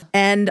dealing with.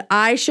 And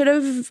I should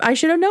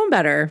have known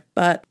better,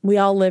 but we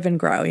all live and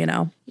grow, you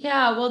know?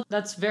 Yeah, well,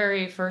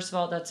 first of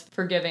all, that's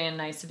forgiving and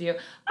nice of you.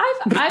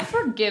 I've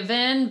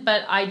forgiven,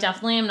 but I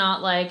definitely am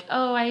not like,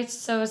 oh, I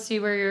so see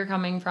where you're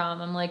coming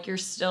from. I'm like, you're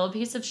still a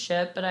piece of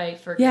shit, but I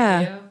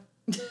forgive you.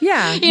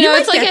 Yeah, you know,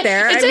 it's like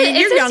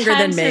you're younger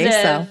than me,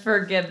 so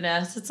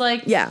forgiveness. It's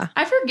like, yeah,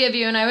 I forgive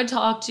you, and I would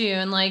talk to you,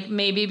 and like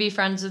maybe be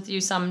friends with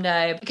you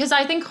someday. Because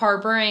I think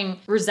harboring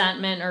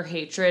resentment or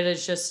hatred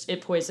is just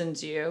it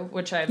poisons you,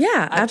 which I've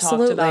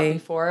talked about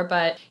before.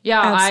 But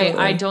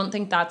I don't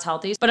think that's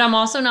healthy. But I'm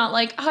also not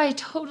like, oh, I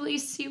totally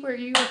see where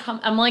you are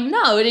coming. I'm like,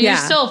 no, you're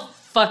still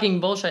fucking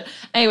bullshit.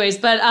 Anyways,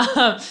 but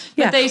well,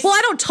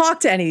 I don't talk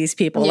to any of these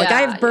people. Like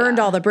I've burned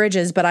all the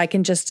bridges, but I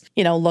can just,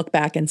 you know, look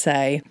back and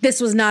say,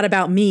 this was not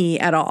about me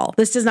at all.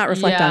 This does not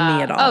reflect on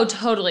me at all. Oh,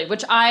 totally.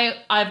 Which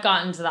I've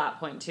gotten to that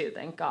point too,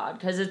 thank God.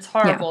 Because it's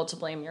horrible to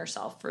blame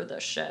yourself for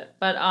this shit.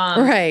 But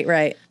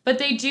right. But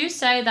they do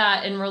say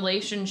that in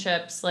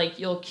relationships, like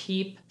you'll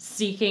keep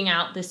seeking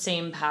out the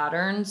same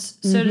patterns,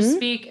 so to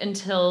speak,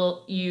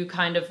 until you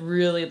kind of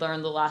really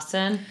learn the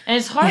lesson. And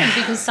it's hard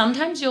because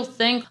sometimes you'll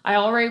think, I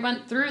already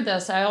went through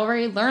this, I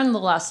already learned the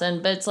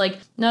lesson, but it's like,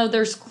 no,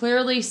 there's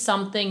clearly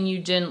something you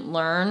didn't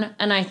learn.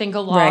 And I think a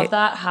lot of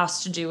that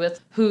has to do with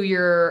who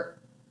you're,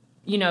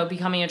 you know,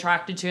 becoming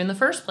attracted to in the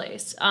first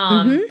place.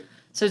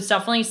 So it's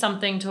definitely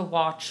something to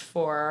watch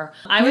for.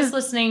 I was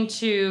listening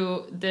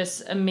to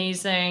this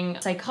amazing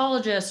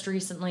psychologist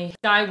recently,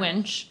 Guy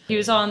Winch. He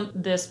was on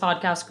this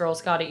podcast,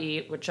 Girls Gotta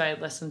Eat, which I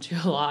listen to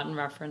a lot and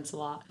reference a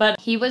lot. But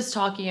he was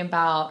talking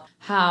about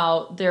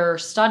how there are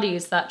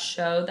studies that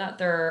show that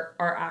there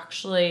are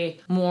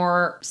actually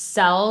more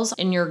cells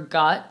in your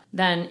gut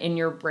than in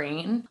your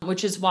brain,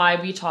 which is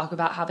why we talk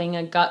about having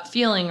a gut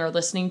feeling or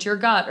listening to your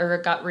gut or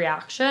a gut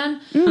reaction.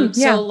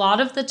 So a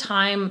lot of the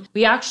time,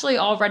 we actually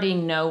already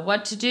know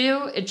what to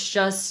do. It's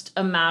just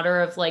a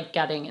matter of like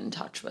getting in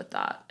touch with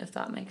that, if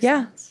that makes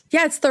sense.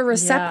 Yeah, it's the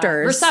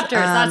receptors. Receptors,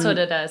 that's what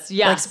it is.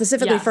 Yeah. Like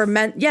specifically for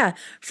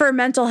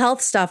mental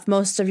health stuff,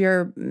 most of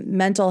your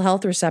mental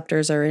health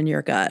receptors are in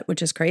your gut,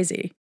 which is crazy.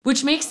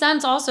 Which makes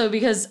sense also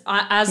because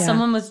as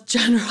someone with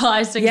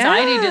generalized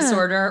anxiety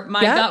disorder,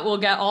 my gut will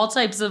get all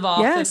types of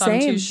off if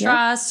I'm too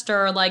stressed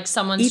or like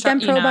someone's eat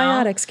them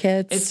probiotics,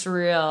 kids. It's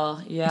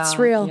real. Yeah. It's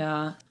real.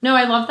 Yeah. No,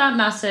 I love that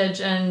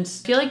message and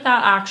feel like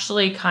that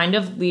actually kind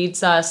of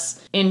leads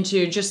us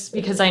into, just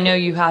because I know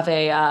you have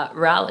a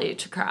rally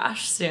to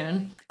crash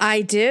soon.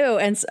 I do.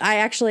 And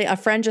a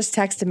friend just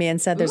texted me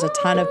and said there's a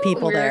ton of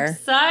people there.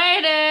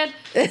 Excited.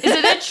 Is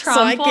it a Trump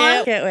so I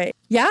can't wait.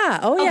 Yeah.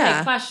 Oh,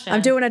 okay, question.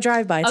 I'm doing a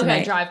drive-by tonight.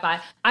 Okay, drive-by.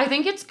 I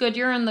think it's good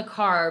you're in the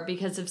car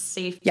because of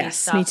safety stuff.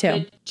 Yes, me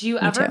too. Do you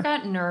ever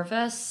get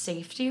nervous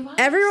safety-wise?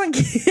 Everyone,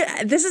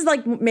 this is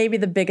like maybe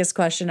the biggest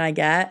question I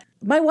get.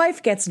 my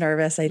wife gets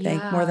nervous, I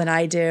think, more than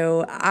I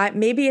do.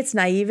 Maybe it's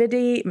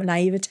naivete.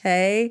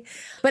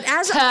 But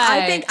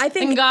I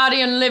think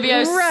Wingardium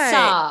Leviosa.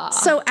 Right.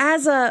 So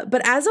as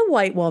a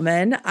white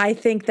woman, I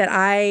think that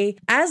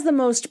as the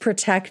most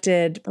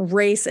protected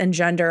race and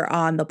gender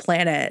on the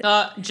planet.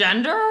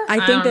 Gender?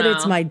 I think that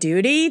it's my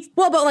duty.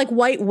 Well, but like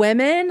white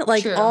women,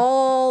 like True.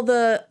 all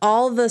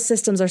the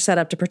systems are set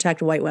up to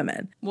protect white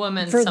women.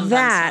 Women for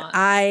that,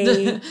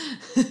 not.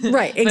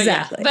 Right,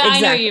 exactly. But I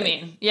know what you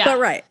mean. Yeah. But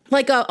right.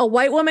 Like a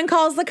white woman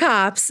calls the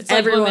cops, it's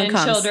everyone like women,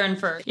 comes. children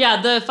first.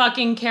 Yeah, the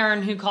fucking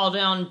Karen who called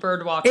on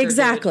Birdwatcher.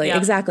 Exactly, yeah.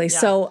 exactly. Yeah.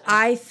 So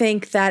I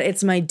think that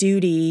it's my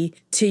duty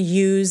to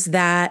use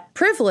that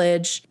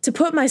privilege to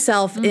put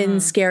myself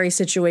in scary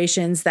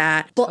situations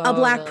that a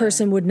black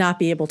person would not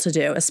be able to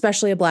do,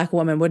 especially a black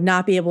woman would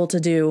not be able to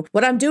do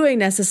what I'm doing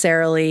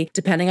necessarily,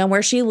 depending on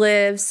where she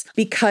lives,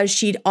 because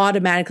she'd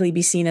automatically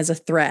be seen as a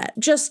threat,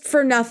 just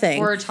for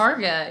nothing. Or a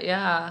target,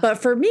 yeah. But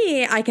for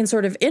me, I can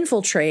sort of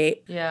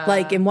infiltrate,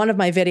 like in one of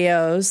my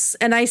videos,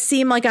 and I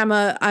seem like I'm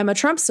a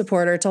Trump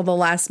supporter till the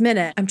last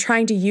minute. I'm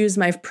trying to use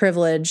my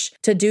privilege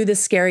to do the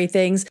scary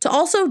things, to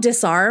also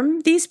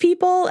disarm these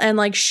people and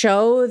like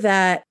show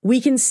that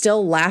we can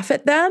still laugh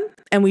at them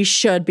and we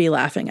should be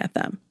laughing at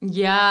them.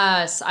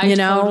 Yes, I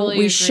totally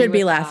we agree should be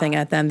with laughing that.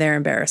 at them. They're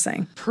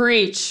embarrassing.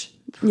 Preach.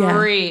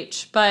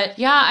 But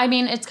yeah, I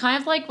mean, it's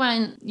kind of like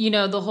when,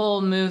 the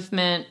whole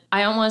movement,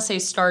 I don't want to say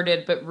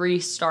started, but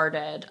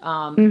restarted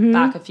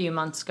back a few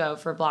months ago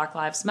for Black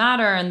Lives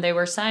Matter. And they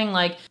were saying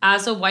like,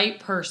 as a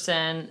white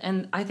person,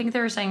 and I think they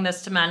were saying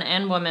this to men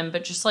and women,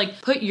 but just like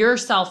put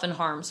yourself in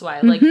harm's way.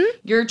 Like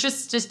you're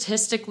just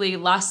statistically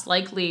less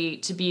likely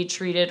to be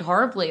treated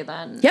horribly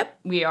than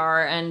we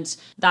are. And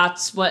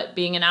that's what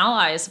being an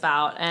ally is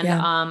about. And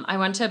I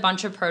went to a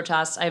bunch of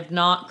protests. I've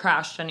not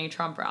crashed any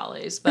Trump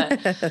rallies, but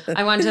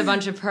I went to a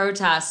bunch of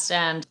protests,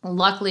 and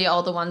luckily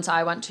all the ones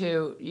I went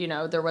to,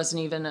 there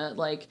wasn't even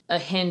a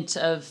hint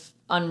of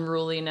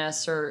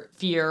unruliness or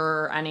fear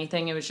or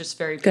anything. It was just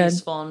very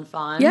peaceful and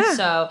fun. Yeah.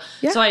 So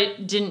I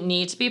didn't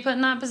need to be put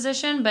in that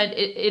position, but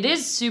it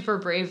is super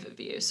brave of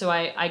you. So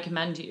I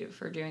commend you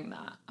for doing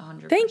that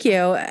 100%. Thank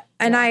you.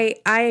 And I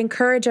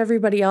encourage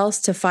everybody else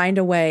to find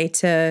a way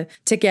to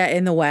get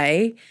in the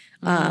way.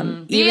 Be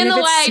in the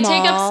way,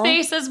 small, take up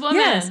space as women.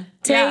 Yes,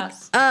 take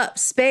up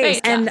space.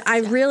 And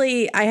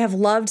I have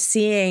loved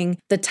seeing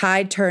the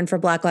tide turn for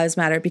Black Lives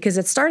Matter, because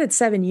it started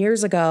 7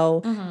 years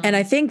ago. And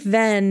I think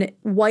then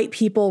white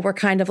people were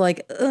kind of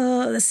like,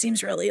 oh, this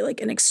seems really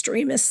like an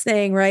extremist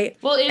thing, right?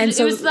 Well, it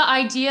was the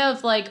idea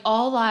of like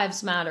all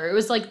lives matter. It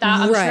was like that.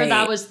 I'm sure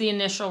that was the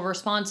initial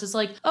response, is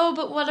like, oh,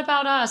 but what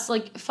about us?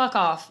 Like, fuck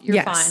off.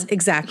 You're fine.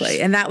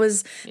 Exactly. And that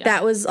was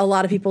a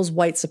lot of people's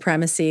white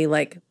supremacy,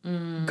 like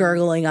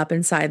gurgling up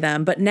inside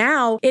them. But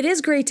now it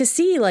is great to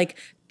see like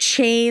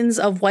chains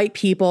of white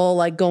people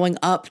like going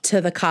up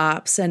to the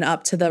cops and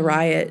up to the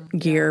riot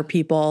gear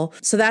people.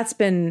 So that's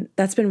been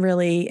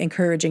really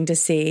encouraging to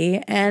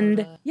see.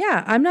 And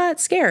I'm not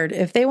scared.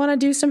 If they want to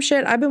do some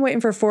shit, I've been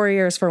waiting for 4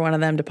 years for one of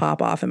them to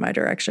pop off in my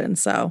direction.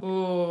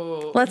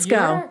 So let's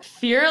go.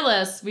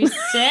 Fearless. We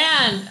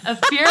stand. A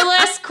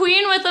fearless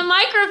queen with a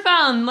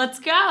microphone. Let's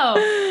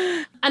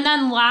go. And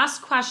then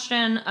last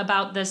question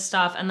about this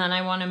stuff, and then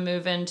I want to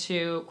move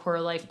into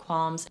core life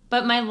qualms.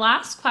 But my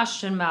last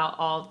question about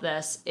all of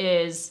this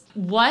is,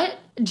 what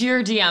do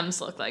your DMs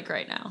look like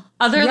right now?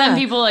 Other than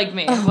people like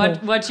me,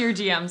 what do your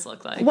DMs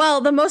look like? Well,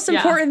 the most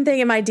important thing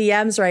in my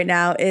DMs right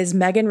now is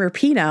Megan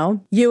Rapinoe,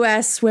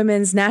 U.S.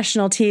 women's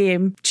national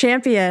team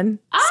champion,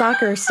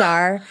 soccer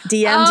star,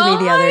 DM'd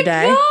me the other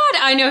day. Oh my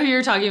God, I know who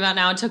you're talking about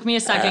now. It took me a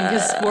second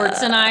because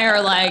Sports and I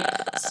are like,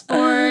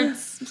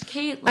 sports.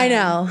 Caitlin. I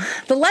know.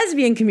 The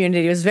lesbian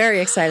community was very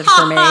excited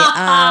for me.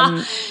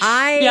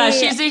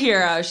 She's a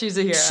hero. She's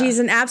a hero. She's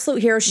an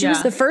absolute hero. She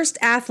was the first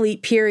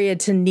athlete, period,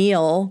 to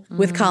kneel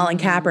with Colin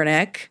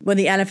Kaepernick when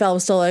the NFL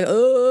was still like,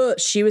 oh,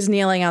 she was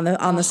kneeling on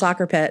the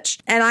soccer pitch.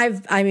 And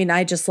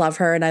I just love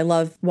her, and I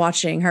love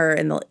watching her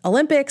in the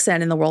Olympics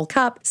and in the World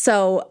Cup.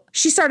 So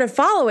she started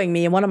following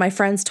me, and one of my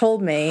friends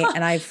told me,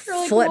 and I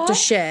flipped to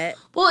shit.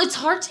 Well, it's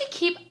hard to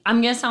keep,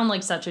 I'm going to sound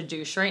like such a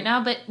douche right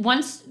now, but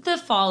once the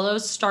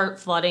follows start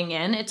flooding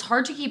in, it's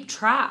hard to keep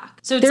track.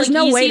 So it's there's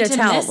no way to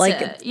tell.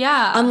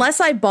 Unless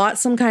I bought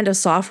some kind of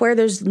software,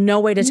 there's no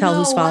way to tell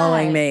who's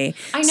following me.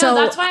 I know,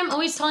 that's why I'm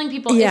always telling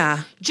people,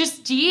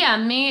 just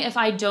DM me if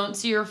I don't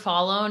see your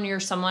follow and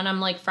you're someone I'm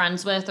like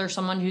friends with or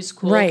someone who's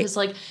cool. Because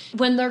like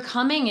when they're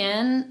coming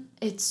in,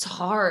 it's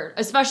hard,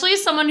 especially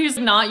as someone who's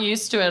not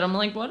used to it. I'm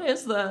like, what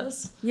is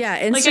this?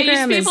 Yeah,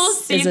 Instagram is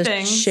a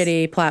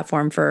shitty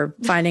platform for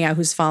finding out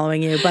who's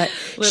following you. But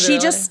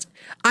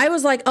I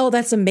was like, oh,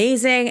 that's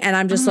amazing. And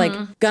I'm just like,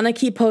 gonna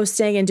keep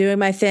posting and doing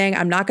my thing.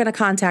 I'm not gonna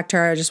contact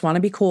her. I just want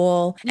to be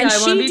cool. Yeah, and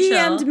she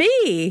DM'd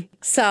me.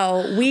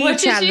 So we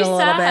chatted a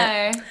little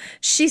bit.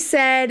 She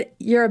said,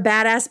 you're a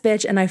badass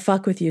bitch and I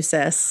fuck with you,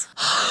 sis.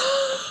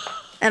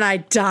 And I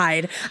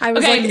died. I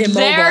was like immobile.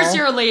 There's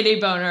your lady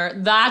boner.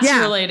 That's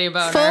your lady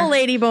boner. Full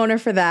lady boner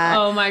for that.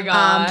 Oh my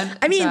God.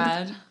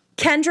 Sad.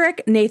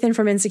 Kendrick, Nathan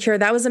from Insecure,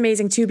 that was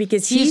amazing too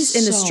because he's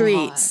in the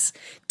streets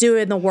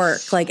doing the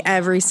work like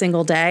every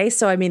single day.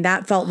 So I mean,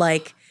 that felt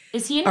like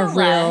is he in a LA?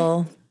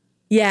 Real.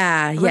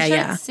 Yeah, I wish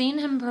I'd seen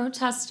him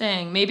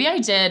protesting. Maybe I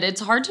did. It's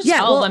hard to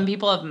tell when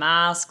people have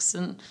masks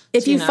and.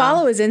 If you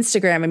follow his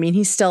Instagram, I mean,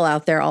 he's still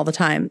out there all the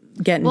time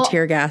getting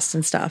tear gassed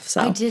and stuff.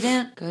 So I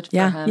didn't. Good for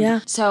him.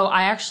 Yeah. So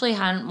I actually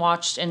hadn't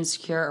watched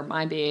Insecure or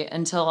My Be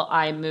until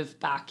I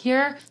moved back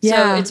here.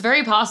 So it's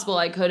very possible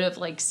I could have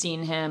like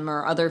seen him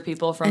or other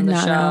people from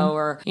the show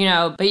or, you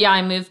know, but yeah,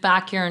 I moved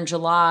back here in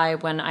July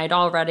when I'd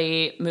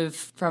already moved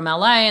from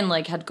LA and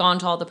like had gone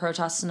to all the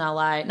protests in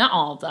LA. Not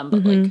all of them,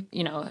 but like,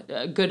 you know,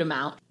 a good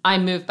amount. I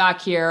moved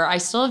back here. I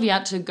still have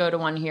yet to go to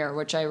one here,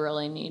 which I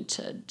really need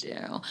to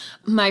do.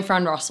 My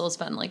friend Russell's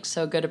been like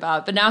so good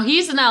about it. But now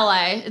he's in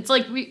LA. It's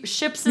like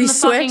ships in the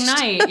fucking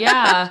night.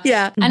 Yeah.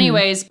 Yeah.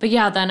 Anyways, but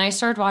yeah, then I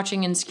started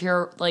watching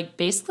Insecure like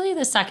basically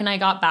the second I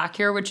got back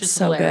here, which is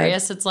so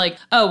hilarious. Good. It's like,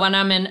 oh, when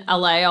I'm in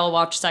LA, I'll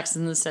watch Sex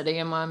and the City.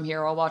 And when I'm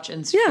here, I'll watch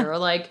Insecure.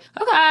 Like,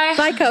 okay.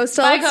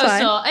 Bi-coastal.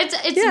 Bi-coastal.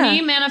 It's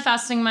me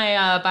manifesting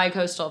my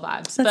bi-coastal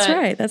vibes. That's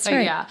right. That's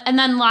right. Yeah. And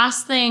then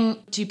last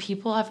thing, do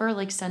people ever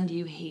like send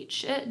you hate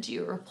shit? Do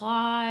you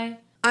reply?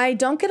 I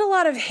don't get a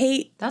lot of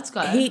hate. That's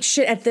good. Hate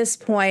shit at this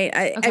point.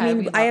 I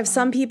mean, I have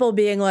some people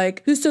being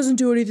like, this doesn't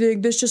do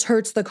anything. This just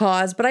hurts the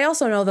cause. But I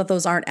also know that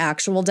those aren't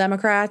actual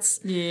Democrats.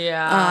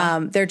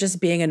 Yeah. They're just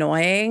being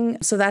annoying.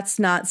 So that's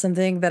not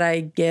something that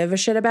I give a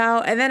shit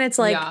about. And then it's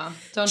like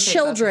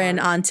children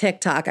on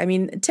TikTok. I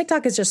mean,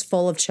 TikTok is just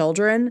full of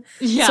children.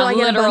 Yeah, so I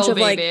get a bunch of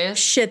like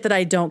shit that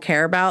I don't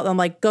care about. I'm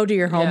like, go do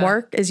your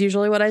homework is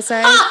usually what I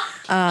say.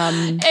 Like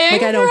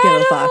I don't give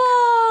a fuck.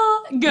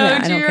 Go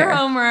do your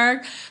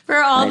homework. For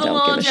all the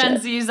little Gen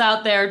Zs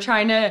out there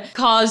trying to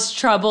cause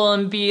trouble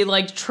and be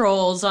like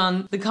trolls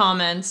on the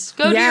comments,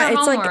 go do your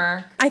homework.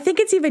 Like, I think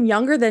it's even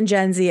younger than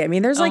Gen Z. I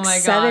mean, there's like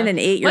 7 and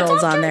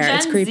 8-year-olds on there.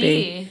 It's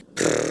creepy.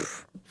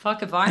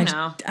 Fuck if I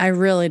know. I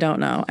really don't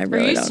know. I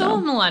really don't know. Are you still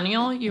a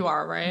millennial? You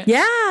are, right?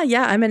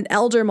 Yeah. I'm an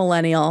elder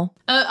millennial.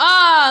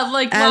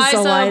 Like as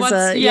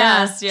Liza.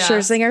 Yes.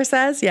 Scherzinger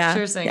says. Yeah.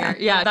 Scherzinger.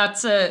 Yeah.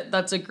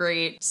 That's a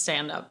great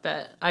stand-up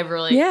bit.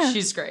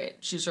 She's great.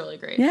 She's really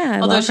great. Yeah.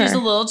 Although she's a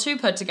little too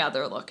put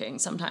together looking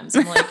sometimes.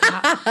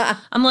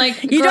 I'm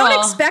like, you don't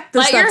expect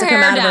the stuff to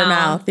come out of her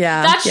mouth.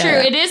 Yeah. That's true.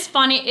 It is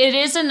funny. It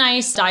is a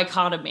nice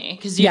dichotomy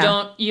because you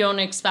don't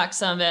expect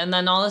some of it, and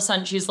then all of a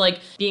sudden she's like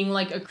being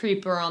like a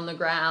creeper on the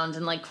ground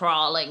and like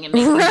crawling and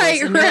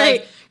making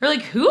right. You're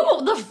like,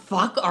 who the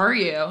fuck are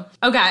you?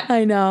 Okay.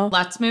 I know.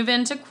 Let's move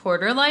into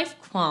quarter life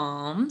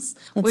qualms,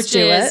 which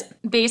is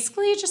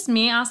basically just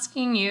me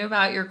asking you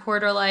about your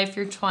quarter life,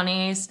 your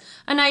 20s,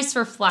 a nice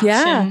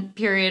reflection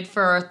period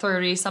for our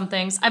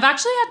 30-somethings. I've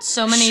actually had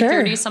so many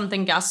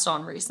 30-something guests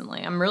on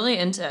recently. I'm really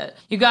into it.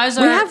 You guys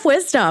are... We have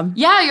wisdom.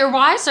 Yeah, you're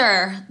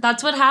wiser.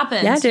 That's what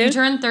happens. Yeah, dude. You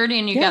turn 30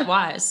 and you get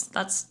wise.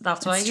 That's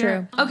what I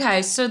hear. True.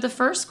 Okay, so the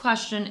first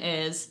question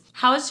is...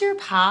 How is your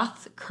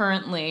path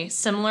currently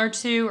similar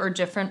to or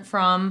different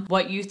from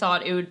what you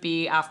thought it would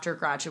be after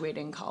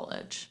graduating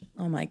college?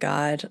 Oh my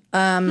God.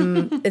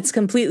 It's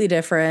completely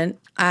different.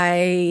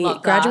 I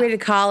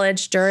graduated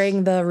college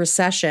during the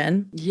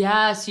recession.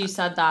 Yes, you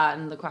said that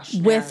in the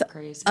questionnaire. With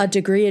Crazy. a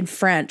degree in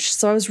French.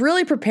 So I was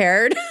really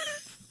prepared.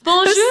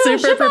 Bonjour,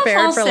 super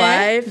prepared for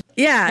life.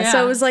 Yeah,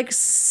 so it was like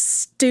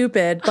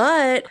stupid.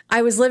 But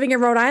I was living in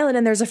Rhode Island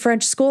and there's a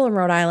French school in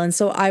Rhode Island.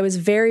 So I was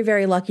very,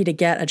 very lucky to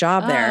get a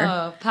job there.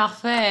 Oh,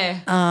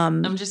 parfait.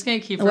 I'm just going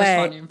to keep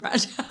responding in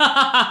French.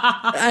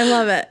 I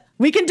love it.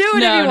 We can do it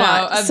if you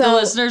want. No, the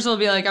listeners will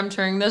be like, I'm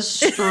turning this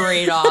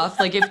straight off.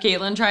 Like if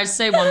Caitlin tries to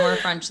say one more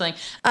French thing.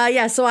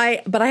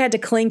 But I had to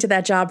cling to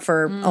that job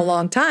for a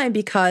long time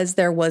because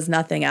there was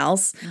nothing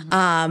else.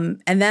 And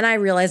then I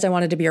realized I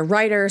wanted to be a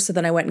writer. So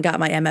then I went and got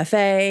my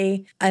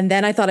MFA. And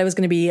then I thought I was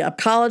going to be a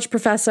college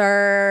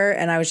professor.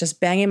 And I was just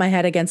banging my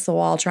head against the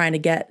wall trying to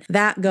get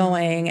that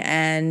going.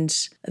 And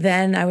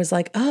then I was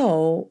like,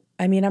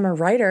 I mean, I'm a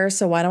writer,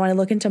 so why don't I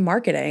look into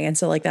marketing? And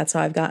so like that's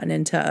how I've gotten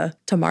into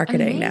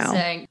marketing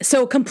now.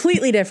 So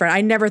completely different. I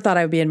never thought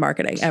I would be in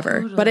marketing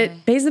ever, but it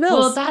pays the bills.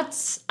 Well,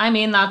 that's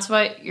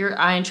what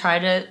I try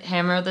to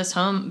hammer this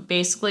home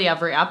basically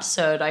every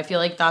episode. I feel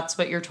like that's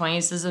what your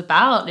 20s is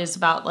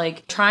about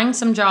like trying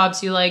some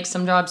jobs you like,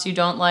 some jobs you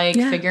don't like,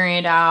 figuring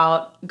it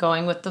out,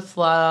 going with the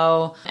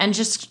flow, and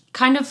just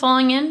kind of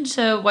falling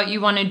into what you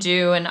want to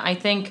do. And I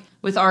think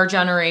with our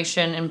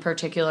generation in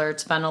particular,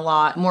 it's been a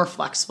lot more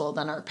flexible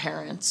than our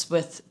parents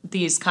with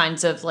these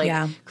kinds of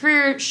like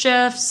career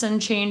shifts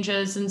and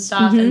changes and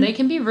stuff. And they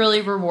can be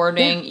really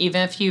rewarding,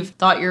 even if you've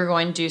thought you're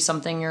going to do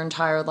something your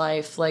entire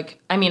life.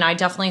 Like, I mean, I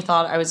definitely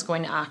thought I was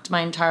going to act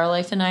my entire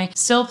life and I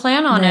still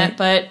plan on it.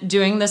 But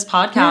doing this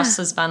podcast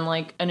has been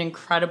like an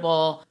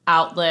incredible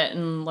outlet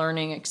and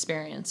learning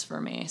experience for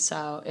me.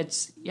 So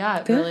it's,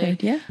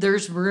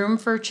 there's room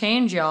for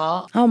change,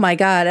 y'all. Oh my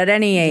God. At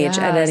any age,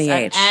 At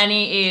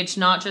any age,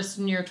 not just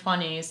in your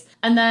 20s.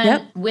 And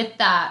then with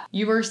that,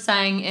 you were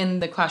saying in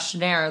the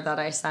questionnaire that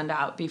I send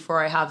out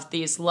before I have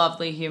these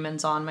lovely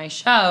humans on my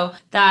show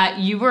that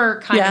you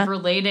were kind of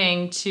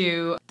relating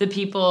to the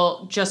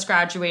people just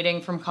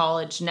graduating from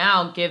college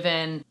now,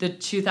 given the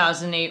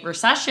 2008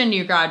 recession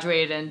you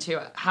graduated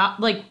into. How,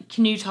 like,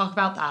 can you talk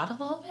about that a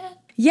little bit?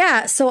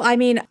 Yeah. So, I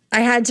mean, I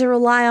had to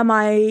rely on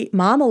my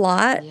mom a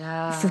lot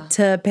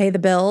to pay the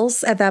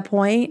bills at that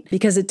point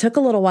because it took a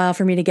little while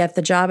for me to get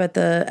the job at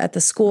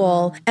the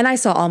school. And I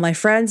saw all my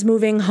friends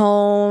moving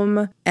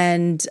home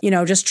and, you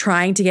know, just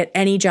trying to get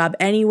any job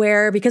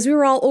anywhere because we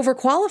were all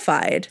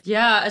overqualified.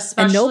 Yeah,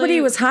 especially. And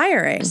nobody was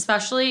hiring.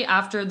 Especially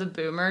after the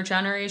boomer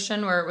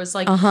generation where it was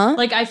like,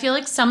 like, I feel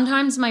like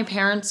sometimes my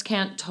parents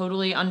can't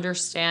totally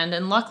understand.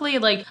 And luckily,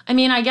 like, I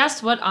mean, I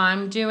guess what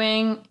I'm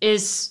doing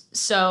is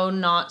so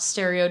not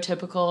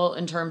stereotypical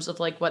in terms of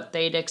like what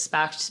they'd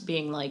expect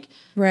being like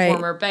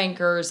former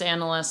bankers,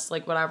 analysts,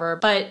 like whatever.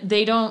 But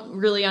they don't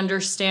really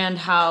understand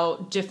how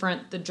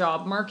different the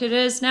job market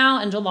is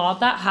now. And a lot of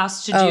that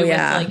has to do with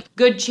like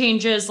good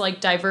changes, like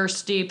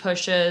diversity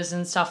pushes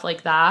and stuff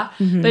like that.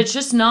 But it's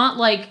just not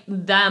like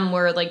them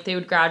where like they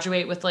would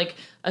graduate with like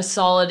a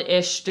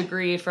solid-ish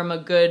degree from a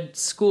good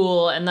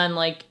school and then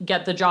like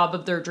get the job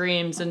of their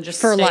dreams and just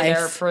stay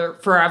there for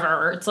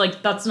forever. It's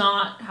like, that's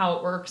not how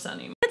it works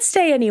anymore. Can't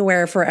stay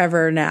anywhere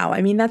forever now.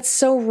 I mean, that's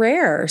so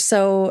rare.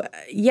 So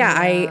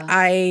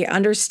I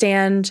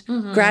understand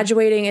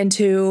graduating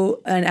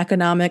into an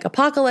economic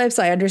apocalypse.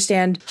 I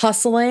understand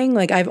hustling.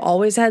 Like I've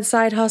always had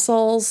side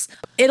hustles.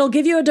 It'll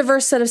give you a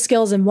diverse set of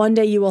skills. And one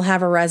day you will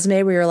have a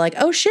resume where you're like,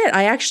 oh shit,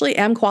 I actually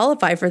am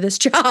qualified for this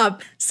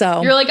job.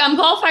 So you're like, I'm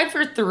qualified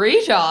for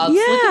 3 jobs.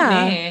 Yeah. Look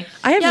at me.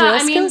 I have real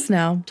skills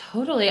now.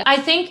 Totally. I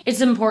think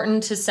it's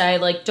important to say,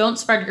 like, don't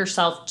spread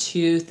yourself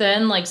too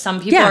thin. Like, some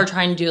people are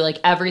trying to do, like,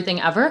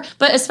 everything ever.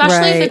 But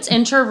especially if it's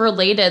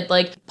interrelated,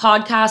 like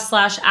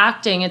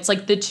podcast/acting, it's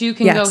like the two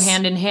can go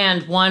hand in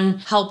hand. One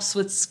helps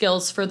with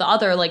skills for the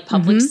other, like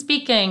public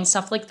speaking,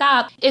 stuff like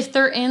that. If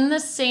they're in the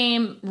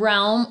same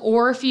realm,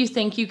 or if you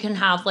think you can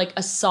have, like,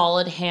 a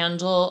solid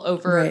handle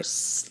over,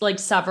 like,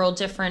 several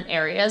different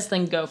areas,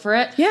 then go for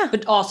it. Yeah.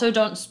 But also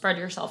don't spread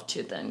yourself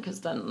too thin,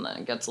 because then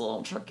it gets a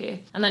little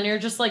tricky. And then you're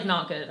just, like,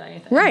 not good at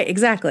anything. Right,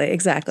 exactly.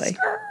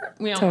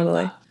 We don't want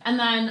that. And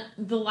then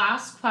the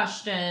last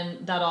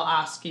question that I'll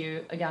ask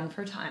you, again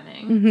for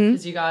timing,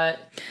 because you got,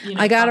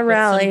 I got a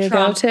rally to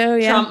go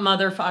to, Trump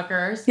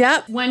motherfuckers.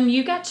 Yep. When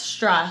you get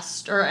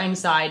stressed or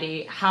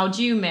anxiety, how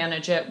do you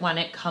manage it when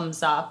it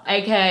comes up?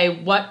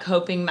 AKA, what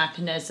coping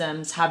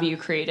mechanisms have you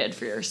created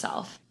for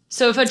yourself?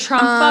 So if a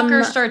Trump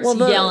fucker starts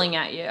yelling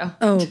at you.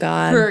 Oh,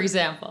 God. For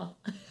example.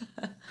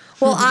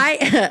 Well,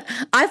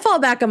 I fall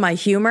back on my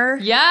humor.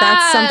 Yes.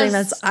 That's something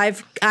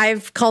that's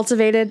I've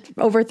cultivated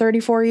over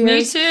 34 years.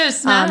 Me too.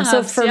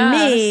 So for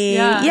me,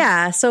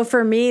 so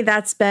for me,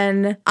 that's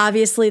been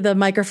obviously the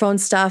microphone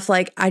stuff.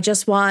 Like, I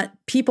just want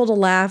people to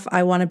laugh.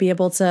 I want to be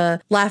able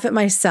to laugh at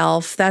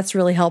myself. That's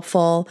really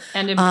helpful.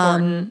 And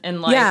important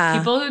in life. Yeah.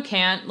 People who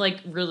can't, like,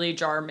 really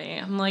jar me.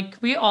 I'm like,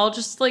 we all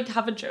just, like,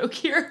 have a joke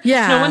here.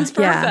 Yeah. No one's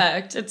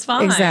perfect. It's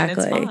fine.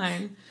 Exactly. It's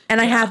fine. And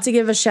I have to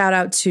give a shout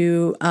out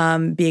to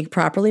being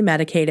properly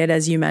medicated,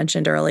 as you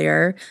mentioned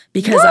earlier,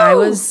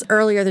 because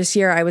earlier this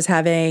year, I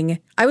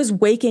was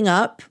waking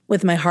up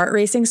with my heart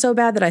racing so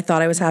bad that I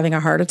thought I was having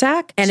a heart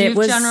attack. And it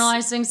was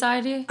generalized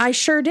anxiety? I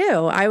sure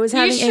do. I was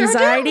having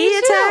anxiety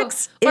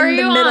attacks in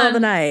the middle of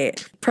the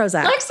night.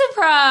 Prozac.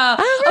 Lexapro.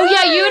 Oh,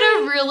 yeah, you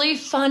had a really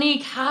funny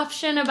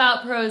caption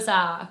about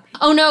Prozac.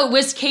 Oh, no, it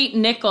was Kate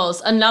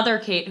Nichols, another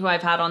Kate who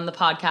I've had on the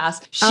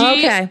podcast.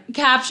 She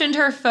captioned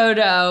her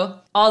photo,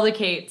 all the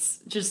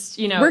Kates, just,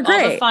 all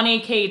the funny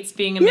Kates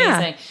being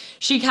amazing. Yeah.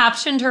 She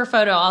captioned her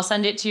photo. I'll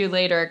send it to you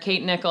later.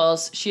 Kate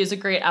Nichols. She has a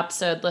great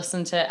episode.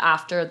 Listen to it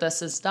after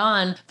this is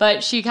done.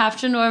 But she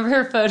captioned one of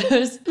her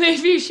photos.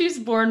 Maybe she's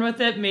born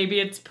with it. Maybe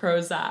it's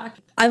Prozac.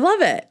 I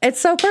love it.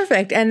 It's so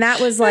perfect. And that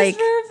was like,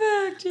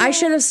 perfect. Yeah. I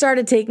should have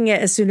started taking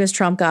it as soon as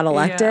Trump got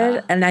elected.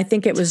 Yeah. And I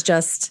think it was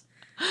just,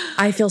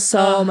 I feel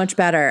so much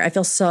better. I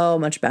feel so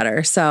much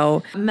better.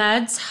 So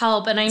meds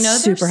help. And I know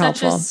there's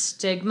such a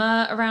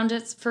stigma around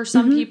it for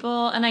some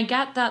people. And I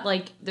get that,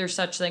 like, there's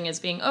such thing as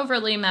being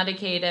overly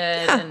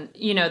medicated. And,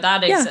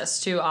 that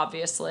exists too,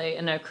 obviously,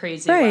 in a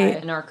crazy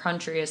way in our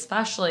country,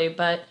 especially.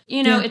 But,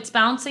 it's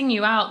bouncing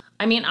you out.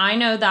 I mean, I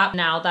know that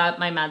now that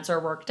my meds are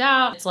worked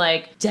out, it's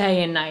like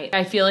day and night.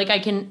 I feel like I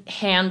can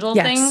handle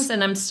things,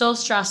 and I'm still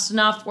stressed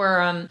enough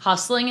where I'm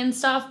hustling and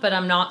stuff, but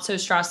I'm not so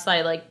stressed that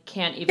I, like,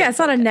 can't even it's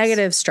not a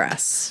negative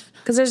stress.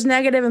 Because there's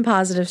negative and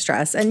positive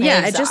stress. And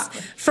it just,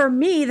 for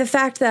me, the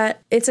fact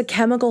that it's a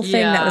chemical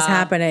thing that was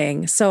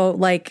happening. So,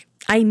 like,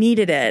 I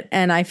needed it,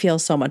 and I feel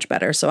so much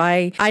better. So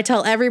I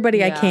tell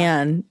everybody I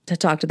can to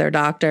talk to their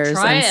doctors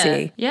and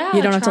see. Yeah,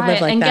 you don't have to live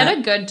like that. And that. Get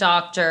a good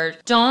doctor.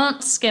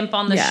 Don't skimp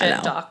on the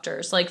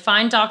doctors. Like,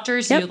 find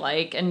doctors you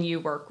like and you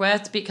work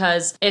with,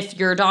 because if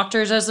your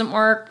doctor doesn't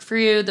work for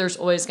you, there's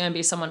always going to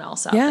be someone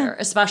else out there.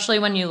 Especially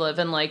when you live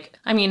in, like,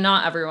 I mean,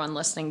 not everyone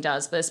listening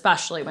does, but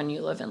especially when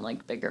you live in,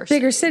 like, bigger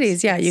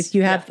cities. Yeah,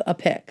 you have a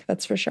pick.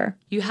 That's for sure.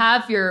 You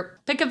have your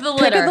Pick of the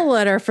litter. Pick of the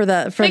litter for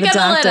the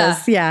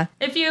doctors. Yeah.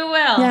 If you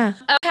will. Yeah.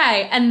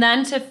 Okay. And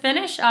then to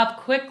finish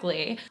up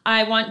quickly,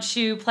 I want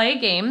to play a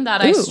game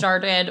that I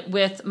started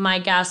with my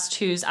guest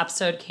whose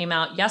episode came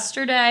out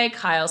yesterday,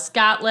 Kyle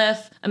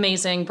Scatliff,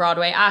 amazing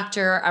Broadway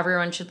actor.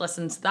 Everyone should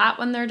listen to that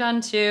when they're done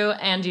too.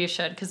 And you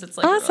should, because it's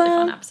like a really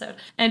fun episode.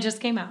 And it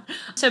just came out.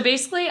 So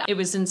basically, it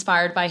was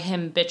inspired by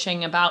him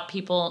bitching about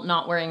people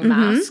not wearing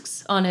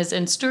masks on his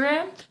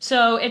Instagram.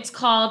 So it's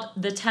called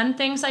The 10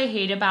 Things I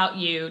Hate About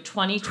You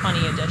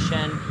 2020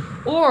 edition.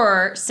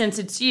 Or, since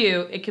it's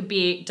you, it could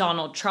be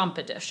Donald Trump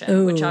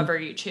edition, whichever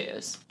you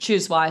choose.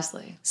 Choose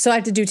wisely. So I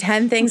have to do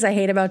 10 things I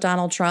hate about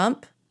Donald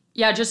Trump?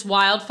 Yeah, just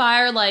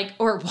wildfire. Oh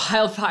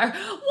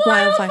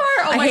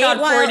my God,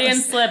 Freudian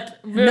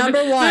slip.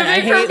 Number one, I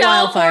hate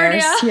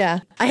wildfires. Yeah.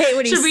 I hate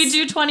when Should we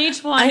do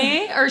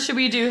 2020 or should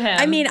we do him?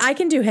 I mean, I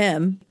can do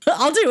him.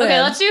 I'll do him.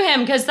 Okay, let's do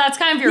him because that's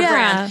kind of your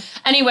brand.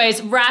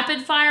 Anyways,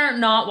 rapid fire,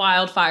 not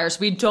wildfires.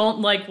 We don't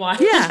like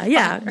wildfires.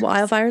 Yeah.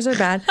 Wildfires are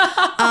bad.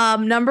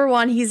 Number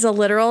one, he's a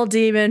literal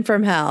demon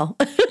from hell.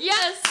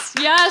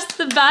 Yes,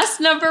 the best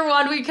number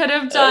one we could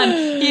have done.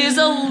 He is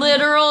a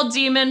literal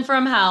demon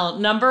from hell.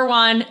 Number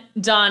one,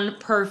 done,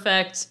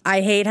 perfect.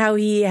 I hate how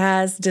he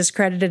has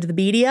discredited the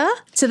media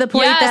to the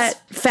point that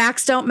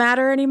facts don't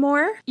matter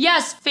anymore.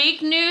 Yes,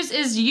 fake news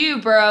is you,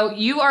 bro.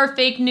 You are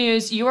fake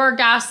news. You are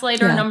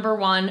gaslighter number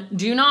one.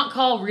 Do not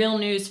call real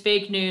news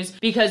fake news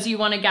because you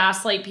want to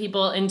gaslight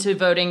people into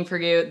voting for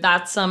you.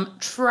 That's some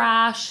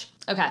trash.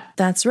 Okay.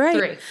 That's right.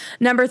 3.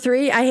 Number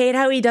 3, I hate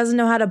how he doesn't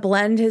know how to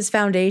blend his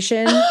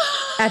foundation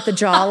at the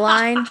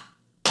jawline.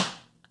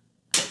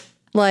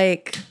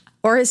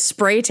 Or his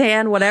spray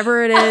tan,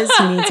 whatever it is.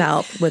 He needs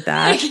help with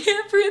that. I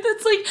can't breathe.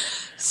 It's like,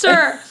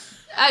 sir.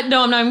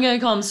 No, I'm not even going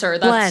to call him sir.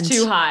 That's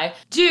too high.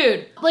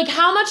 Dude,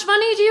 how much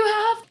money do you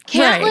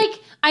have?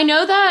 I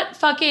know that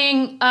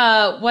fucking,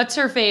 what's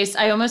her face?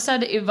 I almost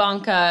said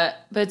Ivanka,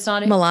 but it's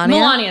not. Melania?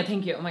 Melania,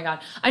 thank you. Oh my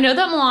God. I know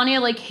that Melania,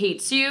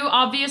 hates you,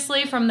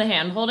 obviously, from the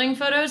hand-holding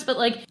photos, but,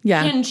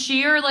 can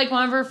she or,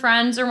 one of her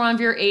friends or one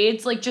of your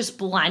aides, just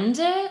blend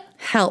it?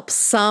 Help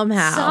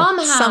somehow.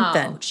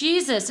 Something.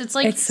 Jesus, it's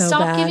so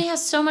stop bad. Giving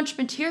us so much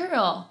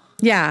material.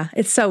 Yeah,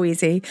 it's so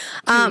easy.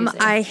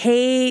 I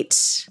hate,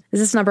 is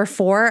this number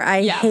 4?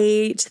 I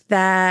hate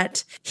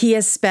that he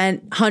has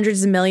spent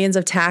hundreds of millions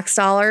of tax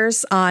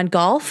dollars on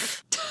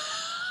golf.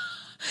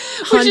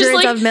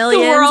 Hundreds of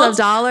millions of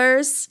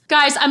dollars.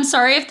 Guys, I'm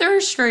sorry if there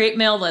are straight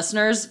male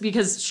listeners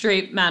because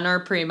straight men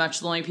are pretty much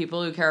the only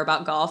people who care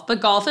about golf.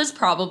 But golf is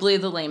probably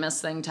the lamest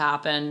thing to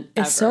happen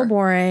ever. It's so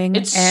boring.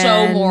 It's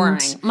so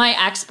boring. My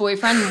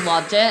ex-boyfriend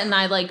loved it and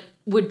I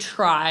would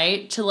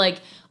try to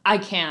I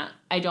can't.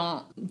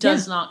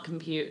 Does not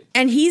compute.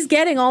 And he's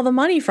getting all the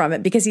money from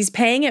it because he's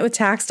paying it with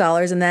tax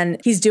dollars and then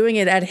he's doing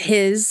it at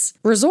his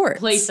resorts.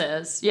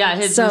 Places. Yeah,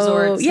 his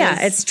resorts.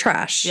 Yeah, it's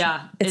trash.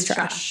 Yeah, it's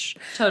trash.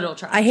 Total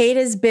trash. I hate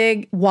his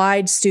big,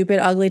 wide, stupid,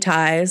 ugly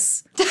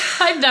ties.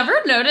 I've never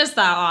noticed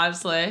that,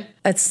 honestly.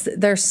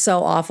 They're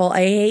so awful.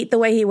 I hate the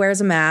way he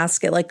wears a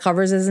mask. It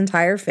covers his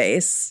entire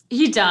face.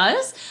 He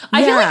does?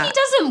 I feel like he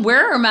doesn't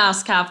wear a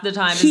mask half the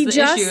time is the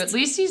issue. At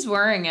least he's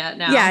wearing it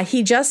now. Yeah,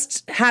 he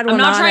just had one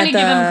on. I'm not trying to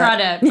give him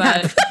credit,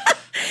 but...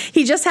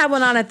 He just had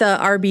one on at the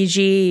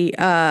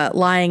RBG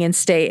lying in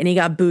state, and he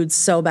got booed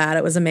so bad.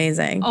 It was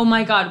amazing. Oh,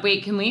 my God.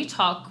 Wait, can we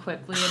talk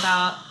quickly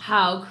about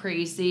how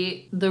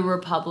crazy the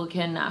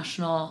Republican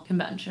National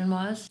Convention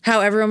was?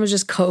 How everyone was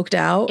just coked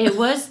out? It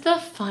was the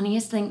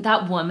funniest thing.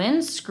 That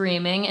woman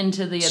screaming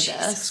into the abyss.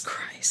 Jesus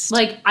Christ.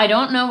 I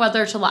don't know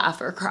whether to laugh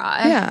or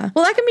cry. Yeah.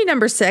 Well, that can be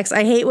number 6.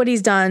 I hate what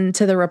he's done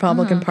to the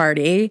Republican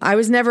Party. I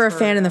was never a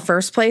fan in the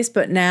first place,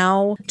 but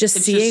now just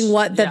seeing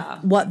what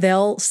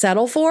they'll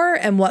settle for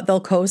and what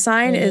they'll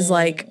co-sign is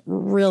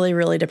really,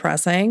 really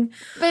depressing.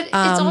 But it's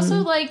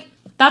also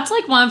that's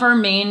one of our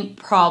main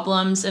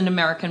problems in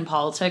American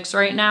politics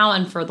right now,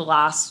 and for the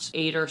last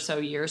 8 or so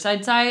years,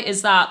 I'd say,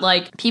 is that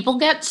people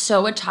get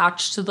so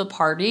attached to the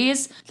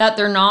parties that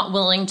they're not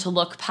willing to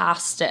look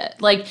past it.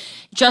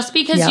 Just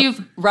because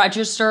you've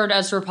registered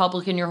as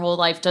Republican your whole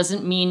life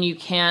doesn't mean you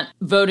can't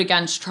vote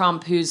against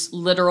Trump, who's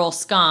literal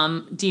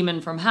scum, demon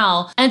from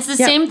hell. And it's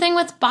the same thing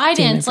with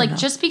Biden.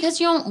 It's just because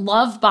you don't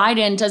love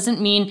Biden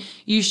doesn't mean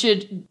you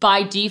should,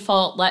 by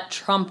default, let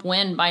Trump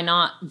win by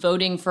not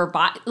voting for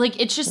Biden.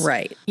 It's just...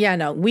 Right. Yeah,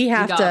 no, we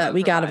got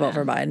to vote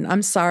for Biden.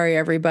 I'm sorry,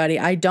 everybody.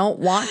 I don't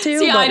want to,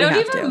 See, but I don't we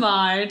have even to.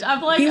 mind.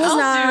 I'm I'll do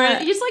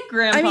it. He's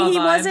grandpa I mean, he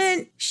vibes.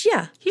 wasn't...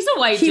 Yeah. He's a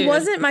white dude. He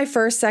wasn't my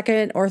first,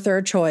 second, or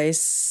third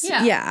choice.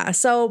 Yeah.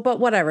 So, but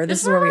whatever.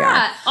 This is where we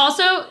are.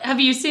 Also, have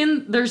you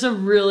seen, there's a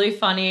really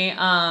funny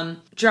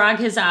Drag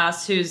His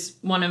Ass, who's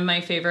one of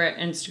my favorite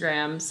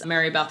Instagrams.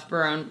 Mary Beth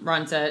Barone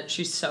runs it.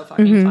 She's so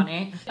fucking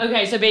funny.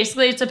 Okay, so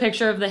basically it's a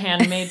picture of the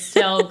Handmaid's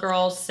Tale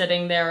girl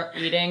sitting there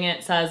eating.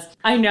 It says,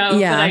 I know,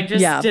 but I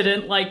just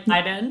didn't like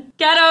Biden.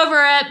 Get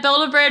over it.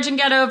 Build a bridge and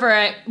get over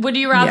it. Would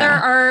you rather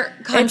our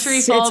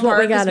country fall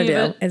apart because we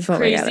have a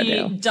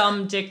crazy,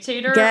 dumb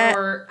dictator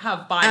or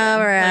have Biden?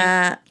 All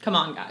right. Come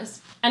on,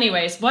 guys.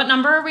 Anyways, what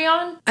number are we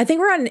on? I think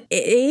we're on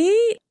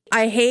 8.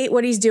 I hate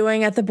what he's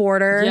doing at the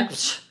border. Yeah.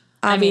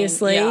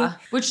 Obviously. I mean, yeah.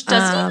 Which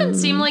doesn't even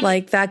seem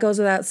like that goes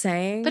without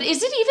saying. But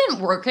is it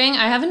even working?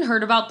 I haven't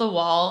heard about the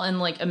wall in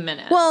like a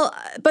minute. Well,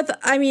 but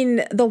I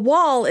mean, the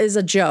wall is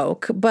a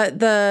joke, but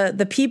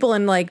the people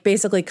in like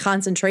basically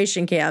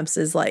concentration camps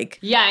is like,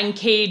 yeah, in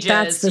cages.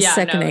 That's the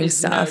sickening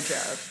stuff. No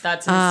joke.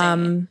 That's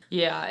insane.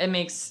 Yeah,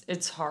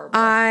 it's horrible.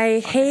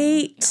 I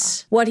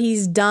hate what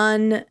he's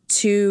done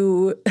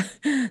to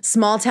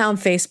small town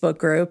Facebook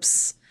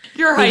groups.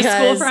 Your high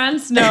school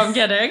friends? No, I'm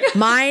kidding.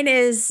 Mine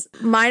is a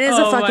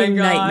fucking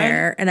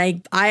nightmare. And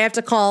I have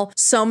to call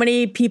so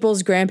many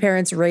people's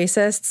grandparents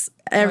racists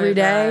every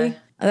day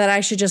that I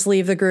should just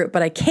leave the group,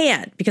 but I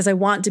can't because I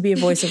want to be a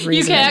voice of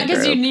reason. You can't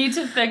because you need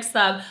to fix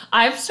them.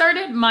 I've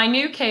started, my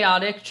new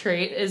chaotic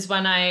trait is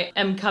when I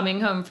am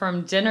coming home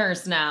from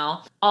dinners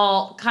now,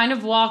 I'll kind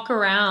of walk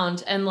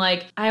around and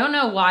like, I don't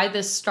know why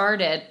this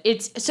started.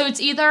 It's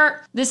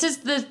either, this is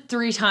the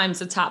 3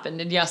 times it's happened.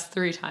 And yes,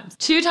 3 times.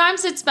 2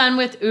 times it's been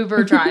with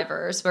Uber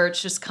drivers where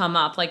it's just come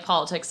up, like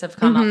politics have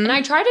come up. And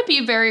I try to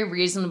be very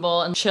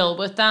reasonable and chill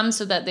with them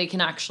so that they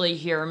can actually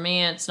hear me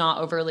and it's not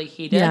overly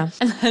heated. Yeah.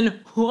 And then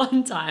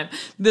one time,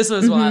 this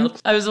was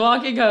wild. I was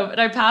walking home and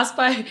I passed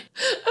by a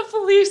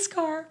police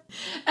car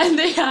and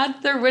they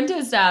had their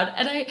windows down.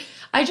 And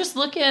I just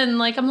look in,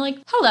 like, I'm like,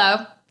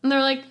 hello. And they're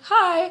like,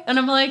 hi. And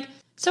I'm like,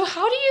 so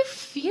how do you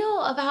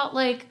feel about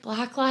like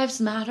Black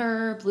Lives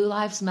Matter, Blue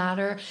Lives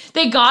Matter?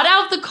 They got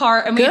out the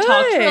car and we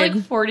talked for like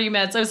 40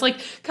 minutes. I was like,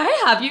 can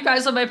I have you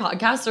guys on my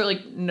podcast? They're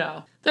like,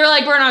 no. They're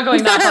like, we're not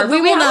going that far. We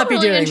will not be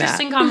doing that. We had a really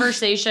interesting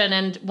conversation,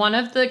 and one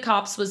of the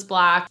cops was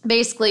Black,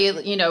 basically,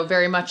 you know,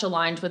 very much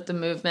aligned with the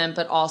movement,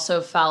 but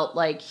also felt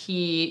like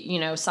he, you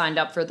know, signed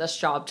up for this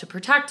job to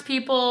protect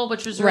people,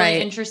 which was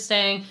really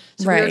interesting.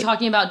 So we were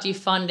talking about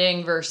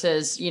defunding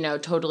versus, you know,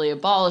 totally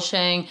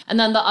abolishing. And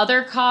then the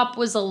other cop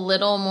was a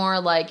little more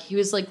like, he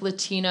was like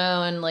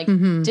Latino and like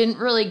didn't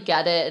really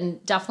get it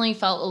and definitely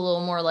felt a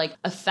little more like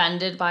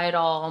offended by it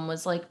all and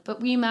was like,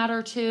 but we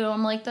matter too.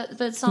 I'm like,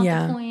 that's not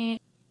the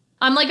point.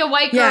 I'm like a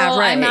white girl,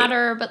 I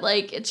matter, but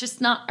like, it's just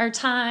not our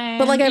time.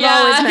 But like, I've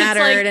always mattered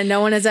like, and no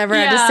one has ever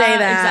had to say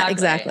that.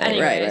 Exactly.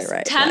 Anyways,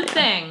 right. 10th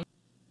thing.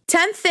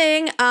 10th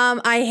thing,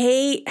 I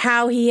hate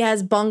how he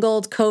has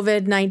bungled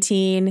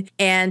COVID-19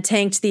 and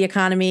tanked the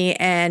economy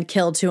and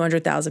killed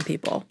 200,000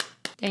 people.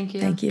 Thank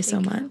you. Thank you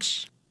so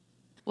much.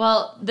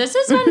 Well, this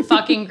has been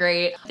fucking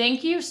great.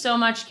 Thank you so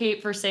much,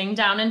 Kate, for sitting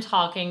down and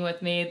talking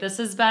with me. This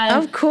has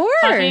been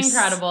fucking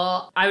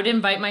incredible. I would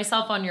invite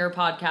myself on your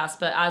podcast,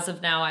 but as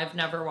of now, I've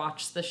never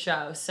watched the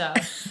show. So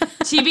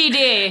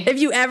TBD. If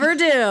you ever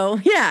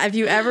do,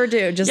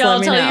 just let me know.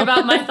 I'll tell you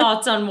about my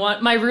thoughts on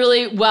my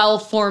really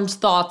well-formed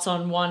thoughts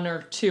on 1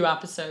 or 2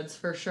 episodes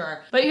for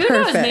sure. But who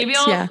knows? Maybe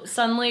I'll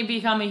suddenly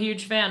become a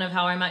huge fan of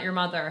How I Met Your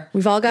Mother.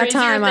 We've all got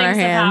time on our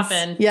hands.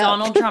 Yep.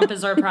 Donald Trump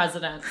is our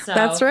president. So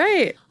that's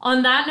right.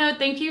 On that note,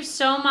 thank you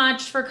so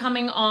much for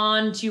coming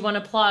on. Do you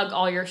want to plug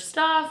all your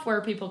stuff,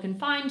 where people can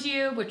find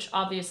you, which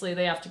obviously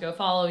they have to go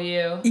follow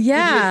you?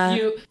 Yeah.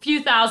 Give you a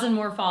few thousand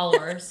more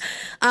followers.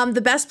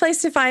 The best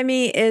place to find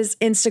me is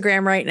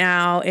Instagram right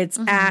now. It's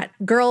at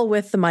Girl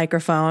with the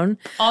Microphone.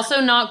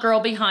 Also not Girl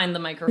Behind the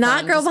Microphone.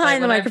 Not Girl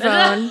Behind the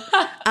Microphone.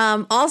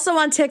 Also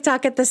on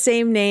TikTok at the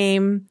same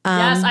name.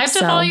 Yes, I have to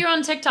follow you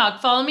on TikTok.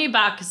 Follow me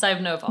back because I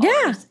have no followers.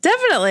 Yeah,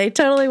 definitely.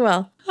 Totally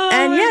will.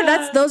 And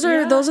those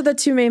are the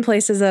 2 main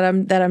places that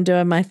I'm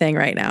doing my thing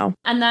right now.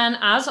 And then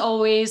as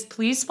always,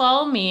 please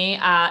follow me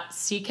at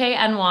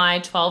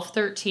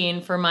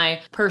CKNY1213 for my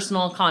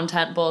personal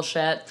content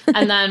bullshit.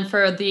 And then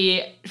for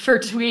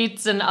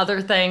tweets and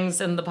other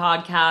things in the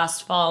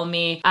podcast, follow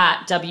me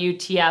at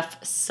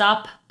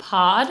WTF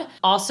Pod.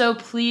 Also,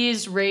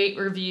 please rate,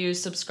 review,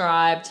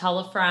 subscribe, tell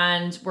a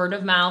friend. Word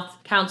of mouth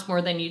counts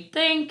more than you'd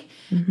think.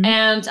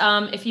 And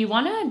if you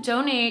want to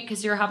donate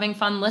because you're having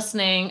fun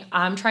listening,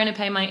 I'm trying to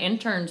pay my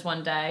interns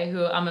one day,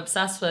 who I'm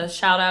obsessed with.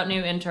 Shout out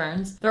new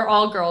interns. They're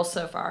all girls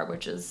so far,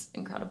 which is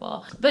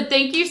incredible. But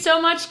thank you so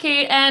much,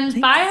 Kate,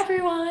 and bye,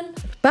 everyone.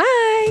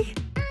 Bye.